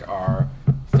think our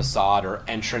facade or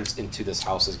entrance into this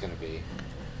house is going to be?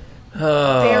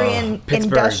 Very Pittsburgh.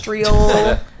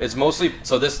 industrial. It's mostly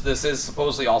so. This is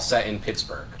supposedly all set in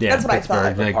Pittsburgh. Yeah, That's what I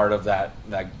Pittsburgh, thought. like- Part of that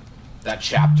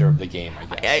chapter of the game, I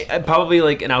guess. I probably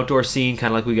like an outdoor scene,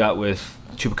 kind of like we got with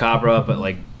Chupacabra, but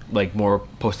like more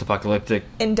post-apocalyptic,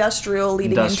 Industrial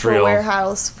leading into Industrial. a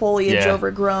warehouse, foliage Yeah.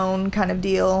 overgrown kind of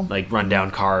deal. like rundown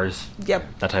cars,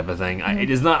 Yep. that type of thing. It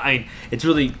is not. It's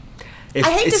really. It,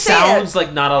 I hate it to say sounds it.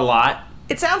 like not a lot.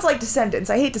 It sounds like Descendants.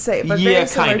 I hate to say it, but Yeah, very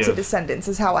similar kind to of. Descendants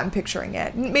is how I'm picturing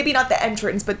it. Maybe not the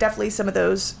entrance, but definitely some of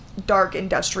those dark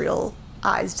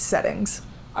industrialized settings.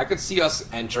 I could see us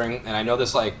entering, and I know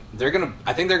this. I think they're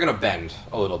gonna bend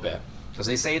a little bit because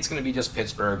they say it's gonna be just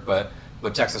Pittsburgh, but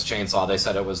But Texas Chainsaw, they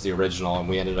said it was the original, and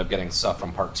we ended up getting stuff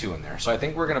from part 2 in there. So I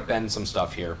think we're going to bend some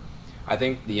stuff here. I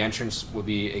think the entrance would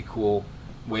be a cool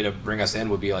way to bring us in,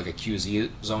 would be like a QZ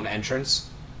zone entrance,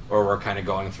 where we're kind of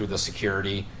going through the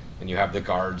security, and you have the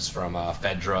guards from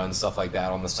Fedra and stuff like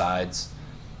that on the sides.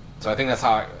 So I think that's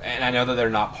how, and I know that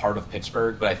they're not part of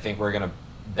Pittsburgh, but I think we're going to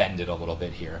bend it a little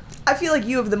bit here. I feel like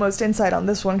you have the most insight on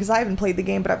this one because I haven't played the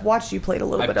game, but I've watched you play a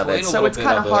little bit of it, so it's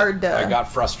kind of hard to... I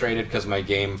got frustrated because my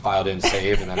game file didn't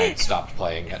save, and then I stopped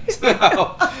playing it.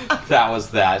 That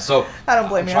was that. So I don't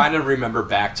blame you. I'm trying to remember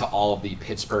back to all of the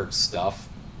Pittsburgh stuff.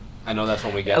 I know that's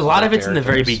when we get... A lot of it's in the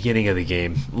very beginning of the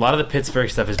game. A lot of the Pittsburgh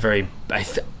stuff is very...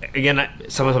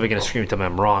 someone's probably going to scream and tell me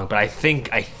I'm wrong, but I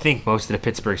think most of the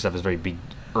Pittsburgh stuff is very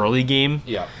early game.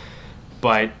 Yeah.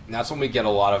 But and that's when we get a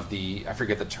lot of the, I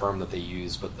forget the term that they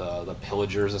use, but the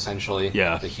pillagers, essentially.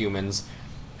 Yeah. The humans.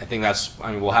 I think that's,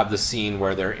 I mean, we'll have the scene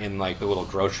where they're in, like, the little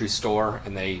grocery store,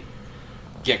 and they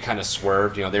get kind of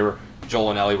swerved. You know,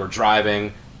 Joel and Ellie were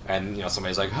driving, and, you know,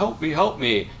 somebody's like, help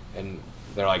me. And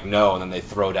they're like, no, and then they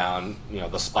throw down, you know,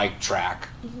 the spike track.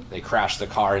 Mm-hmm. They crash the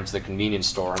car into the convenience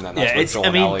store, and then that's where Joel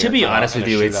and Ellie to be honest with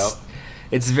you, shootout.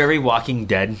 it's very Walking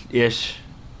Dead-ish.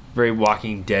 Very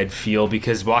Walking Dead feel,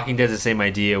 because Walking Dead's the same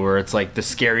idea where it's like the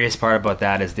scariest part about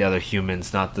that is the other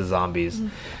humans, not the zombies. Mm-hmm.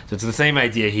 So it's the same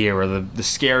idea here, where the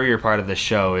scarier part of the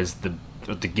show is the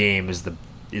game is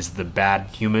the bad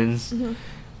humans, mm-hmm.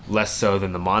 less so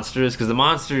than the monsters, because the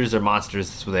monsters are monsters,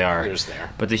 that's what they are. They're just there.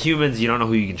 But the humans, you don't know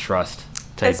who you can trust.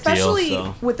 Especially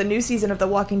with the new season of The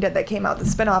Walking Dead that came out, the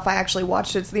spinoff, I actually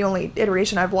watched it. It's the only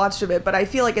iteration I've watched of it, but I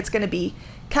feel like it's going to be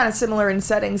kind of similar in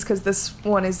settings because this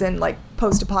one is in like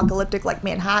post-apocalyptic like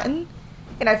Manhattan,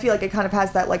 and I feel like it kind of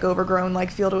has that like overgrown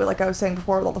like feel to it, like I was saying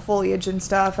before, with all the foliage and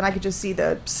stuff, and I could just see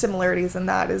the similarities in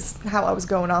that is how I was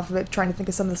going off of it, trying to think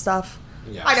of some of the stuff.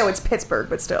 Yes. I know it's Pittsburgh,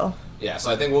 but still. Yeah, so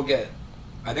I think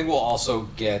we'll also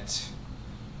get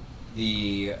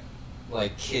the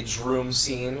like kids room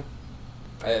scene.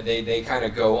 They kind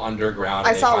of go underground,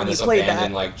 and they find this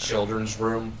abandoned like children's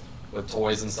room with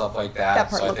toys and stuff like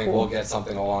that. So I think we'll get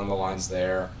something along the lines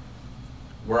there.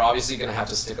 We're obviously going to have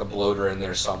to stick a bloater in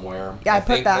there somewhere. Yeah, I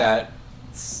think that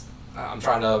I'm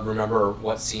trying to remember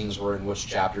what scenes were in which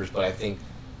chapters, but I think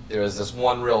there was this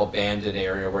one real abandoned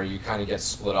area where you kind of get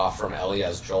split off from Ellie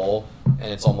as Joel,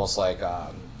 and it's almost like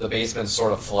the basement's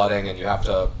sort of flooding, and you have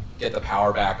to get the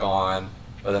power back on.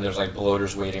 But then there's like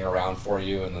bloaters waiting around for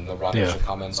you, and then the runners will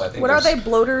come in. So I think what are they?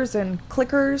 Bloaters and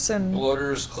clickers and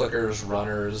bloaters, clickers,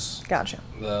 runners. Gotcha.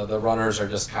 The runners are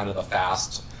just kind of the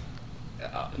fast,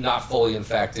 not fully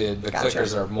infected. The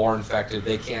clickers are more infected.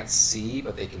 They can't see,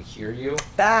 but they can hear you.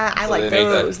 I like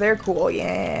those. They're cool.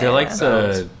 Yeah. They're like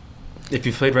if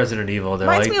you've played Resident Evil, they're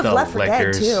Reminds like me of the Left 4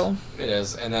 Dead too. It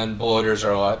is, and then bloaters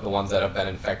are the ones that have been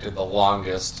infected the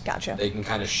longest. Gotcha. They can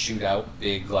kind of shoot out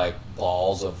big like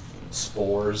balls of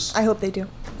spores. I hope they do.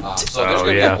 So there's going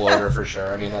to be a bloater for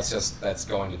sure. I mean, that's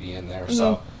going to be in there. Mm-hmm.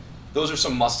 So those are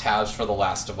some must-haves for The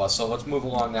Last of Us. So let's move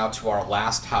along now to our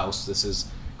last house. This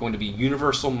is going to be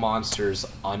Universal Monsters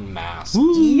Unmasked.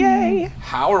 Ooh. Yay!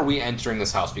 How are we entering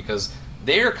this house? Because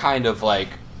they're kind of like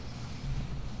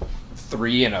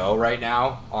 3-0 right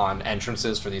now on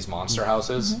entrances for these monster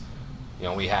houses. Mm-hmm. You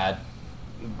know, we had...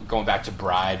 Going back to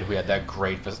Bride, we had that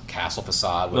great castle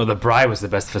facade. The Bride was the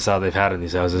best facade they've had in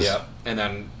these houses. Yeah, and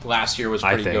then last year was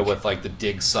pretty good with like the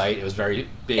dig site. It was very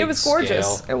big. It was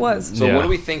gorgeous. Scale. It was. So what do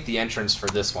we think the entrance for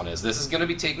this one is? This is going to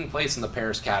be taking place in the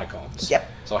Paris catacombs. Yep.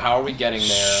 So how are we getting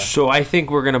there? So I think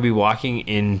we're going to be walking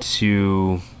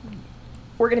into...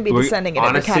 We're going to be descending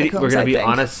into the catacombs. We're going to be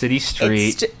on a city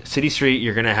street. City street.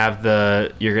 You're going to have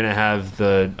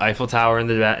the Eiffel Tower in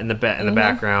the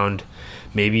background.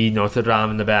 Maybe Notre Dame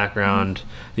in the background,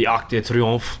 the Arc de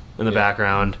Triomphe in the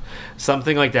background,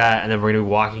 something like that, and then we're going to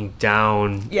be walking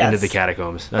down into the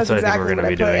catacombs. That's what exactly I think we're going to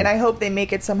be doing. And I hope they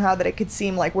make it somehow that it could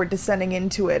seem like we're descending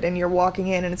into it, and you're walking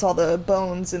in, and it's all the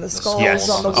bones and the skulls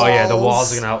on the walls. Oh yeah, the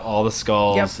walls are going to have all the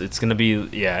skulls. Yep. It's going to be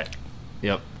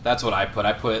Yep. That's what I put.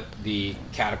 I put the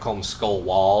catacomb skull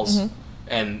walls,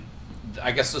 and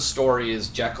I guess the story is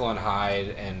Jekyll and Hyde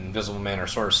and Invisible Man are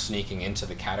sort of sneaking into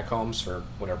the catacombs for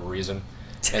whatever reason.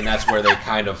 And that's where they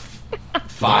kind of find...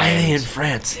 Why are they in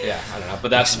France? Yeah, I don't know.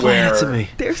 But that's where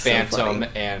Phantom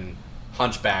and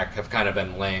Hunchback have kind of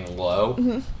been laying low.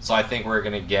 Mm-hmm. So I think we're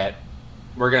going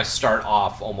to start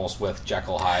off almost with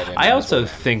Jekyll, Hyde, and I also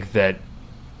think that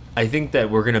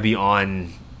we're going to be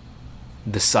on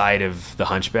the side of the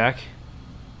Hunchback.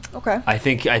 Okay. I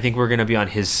think we're going to be on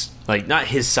his... Like, not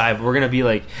his side, but we're going to be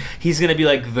like... He's going to be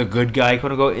like the good guy,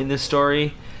 quote-unquote, in this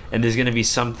story. And there's going to be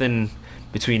something...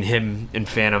 between him and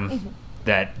Phantom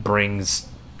that brings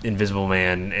Invisible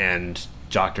Man and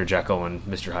Dr. Jekyll and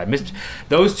Mr. Hyde.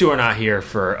 Those two are not here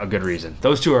for a good reason.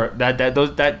 Those two are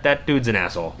that dude's an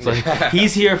asshole. So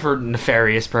he's here for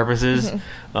nefarious purposes.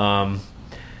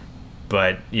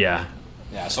 But yeah.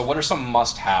 Yeah. So what are some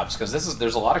must-haves? Because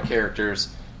there's a lot of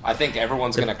characters. I think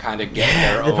everyone's going to kind of get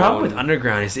their own. The problem with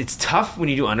underground is it's tough when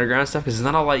you do underground stuff because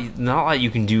there's not a lot you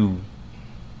can do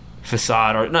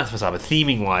facade or not facade, but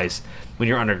theming wise when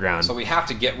you're underground. So we have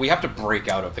to break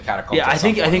out of the catacombs. Yeah, I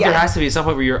think there has to be some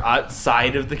point where you're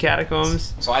outside of the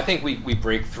catacombs. So I think we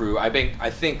break through. I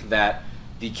think that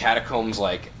the catacombs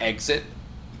like exit.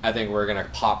 I think we're gonna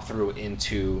pop through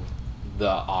into the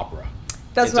opera.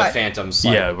 That's into right. Phantom's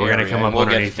We're gonna come up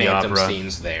underneath the opera. We'll get Phantom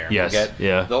scenes there. Yes, We'll get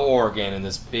yeah. the organ and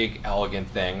this big elegant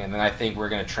thing, and then I think we're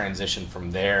gonna transition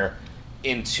from there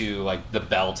into like the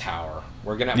bell tower.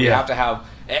 We have to have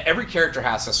every character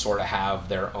has to sort of have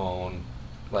their own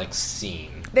like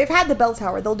scene. They've had the bell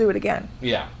tower. They'll do it again.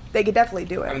 Yeah. They could definitely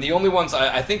do it. I mean, the only ones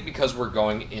I think because we're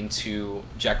going into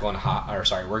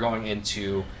we're going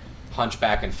into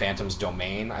Hunchback and Phantom's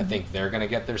domain. I think they're gonna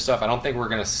get their stuff. I don't think we're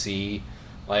gonna see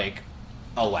like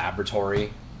a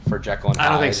laboratory for Jekyll and Hyde.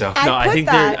 I don't think so. I think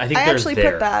that. they're I actually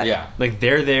there. put that. Yeah. Like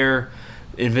they're there.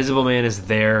 Invisible Man is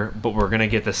there, but we're gonna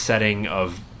get the setting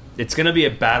of it's gonna be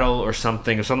a battle or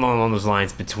something along those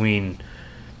lines between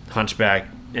Hunchback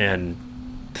and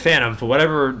Phantom for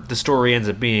whatever the story ends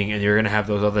up being, and you're gonna have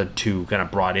those other two kind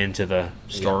of brought into the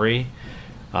story.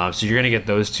 Yeah. So you're gonna get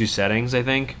those two settings, I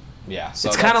think. Yeah. So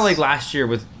it's kind of like last year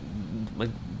with like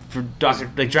for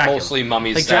Dracula. Mostly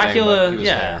Mummy's like setting, Dracula. but he was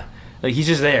Yeah. there. Like he's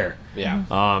just there. Yeah.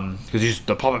 Because he's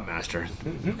the puppet master.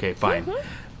 Okay, fine.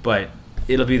 But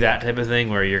it'll be that type of thing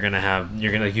where you're gonna have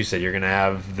like you said, you're gonna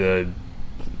have the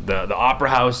opera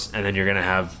house, and then you're gonna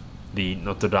have the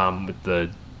Notre Dame with the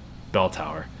bell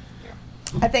tower.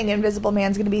 I think Invisible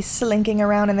Man's going to be slinking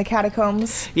around in the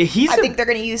catacombs. Yeah, I think they're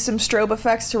going to use some strobe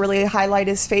effects to really highlight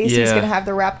his face. Yeah. He's going to have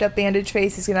the wrapped up bandage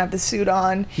face. He's going to have the suit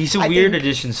on. He's a weird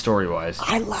addition story wise.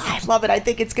 I love it. I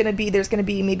think there's going to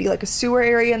be maybe like a sewer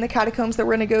area in the catacombs that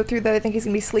we're going to go through that I think he's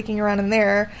going to be slinking around in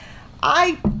there.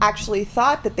 I actually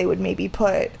thought that they would maybe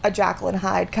put a Jekyll and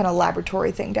Hyde kind of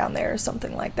laboratory thing down there or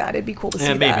something like that. It'd be cool to see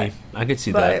that. Maybe. I could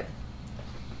see that.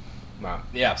 Wow.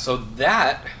 Yeah, so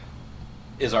that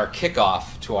is our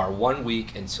kickoff to our 1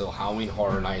 week until Halloween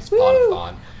Horror Nights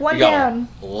Podathon. One we got down.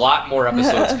 a lot more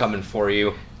episodes coming for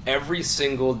you. Every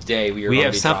single day we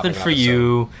have something for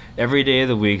you every day of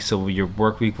the week, so your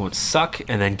work week won't suck.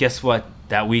 And then guess what?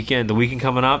 The weekend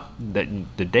coming up,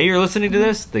 the day you're listening to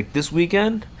this, like this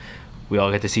weekend, we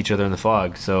all get to see each other in the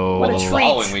fog. So What a the treat.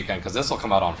 following weekend, because this will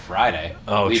come out on Friday.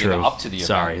 Oh, leading true. up to the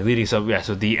event.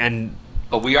 So the end.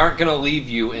 But we aren't going to leave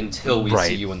you until we Right.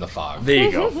 see you in the fog. There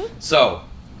you go. So,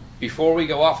 before we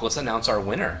go off, let's announce our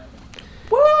winner.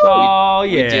 Woo! Oh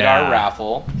yeah. We did our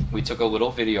raffle. We took a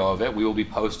little video of it. We will be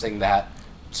posting that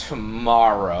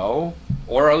tomorrow,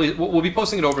 or at least we'll be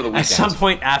posting it over the weekend. At some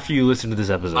point after you listen to this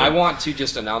episode. I want to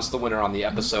just announce the winner on the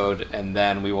episode, and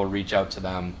then we will reach out to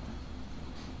them.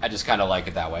 I just kind of like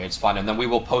it that way. It's fun, and then we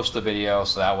will post the video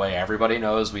so that way everybody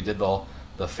knows we did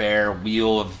the fair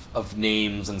wheel of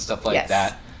names and stuff like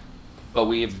that. But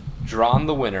we've drawn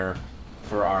the winner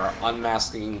for our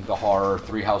Unmasking the Horror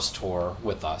 3-House tour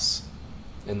with us.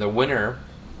 And the winner...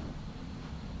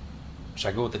 Should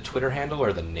I go with the Twitter handle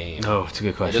or the name? Oh, it's a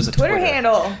good question. It is a Twitter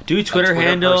handle. Do Twitter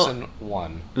handle. Person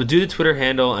won. Do the Twitter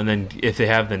handle, and then if they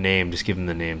have the name, just give them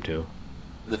the name too.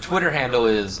 The Twitter handle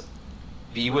is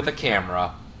Be With a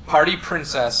Camera, Party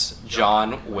Princess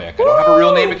John Wick. I don't have a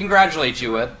real name to congratulate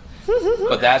you with,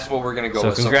 but that's what we're going to go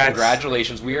with. Congrats. So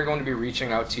congratulations. We are going to be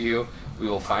reaching out to you. We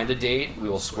will find a date. We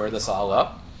will square this all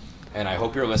up. And I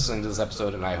hope you're listening to this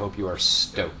episode, and I hope you are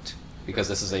stoked, because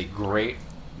this is a great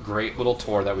little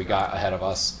tour that we got ahead of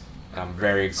us, and I'm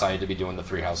very excited to be doing the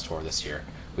 3-House tour this year.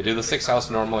 We do the 6-House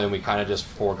normally, and we kind of just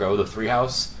forego the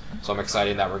 3-House, so I'm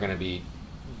excited that we're going to be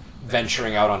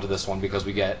venturing out onto this one, because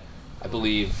we get, I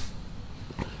believe,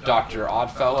 Dr.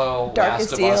 Oddfellow,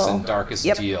 Darkest Last of Us, Deal. and Darkest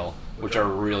Yep. Deal, which are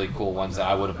really cool ones that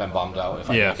I would have been bummed out if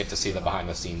I didn't get to see the behind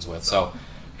the scenes with. So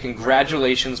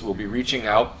congratulations. We'll be reaching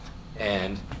out,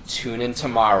 and tune in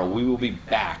tomorrow. We will be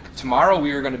back. Tomorrow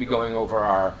we are going to be going over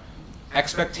our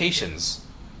expectations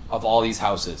of all these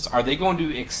houses. Are they going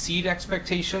to exceed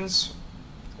expectations,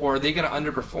 or are they going to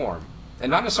underperform?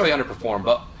 And not necessarily underperform,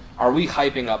 but are we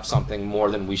hyping up something more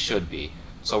than we should be?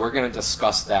 So we're going to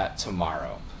discuss that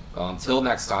tomorrow. Well, until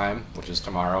next time, which is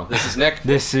tomorrow, this is Nick.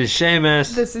 This is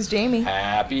Seamus. This is Jamie.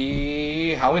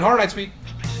 Happy Halloween Horror Nights week.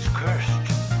 It's cursed.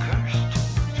 Cursed.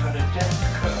 It's got a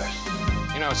death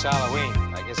curse. You know, it's Halloween.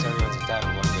 I guess everyone's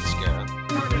entitled to one good scare,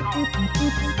 huh?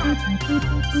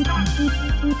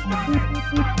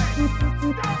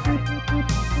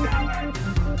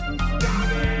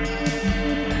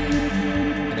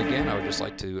 And again, I would just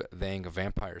like to thank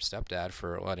Vampire Stepdad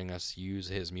for letting us use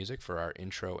his music for our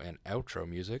intro and outro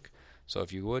music. So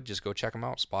if you would, just go check him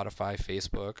out. Spotify,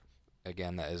 Facebook.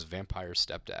 Again, that is Vampire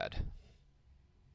Stepdad.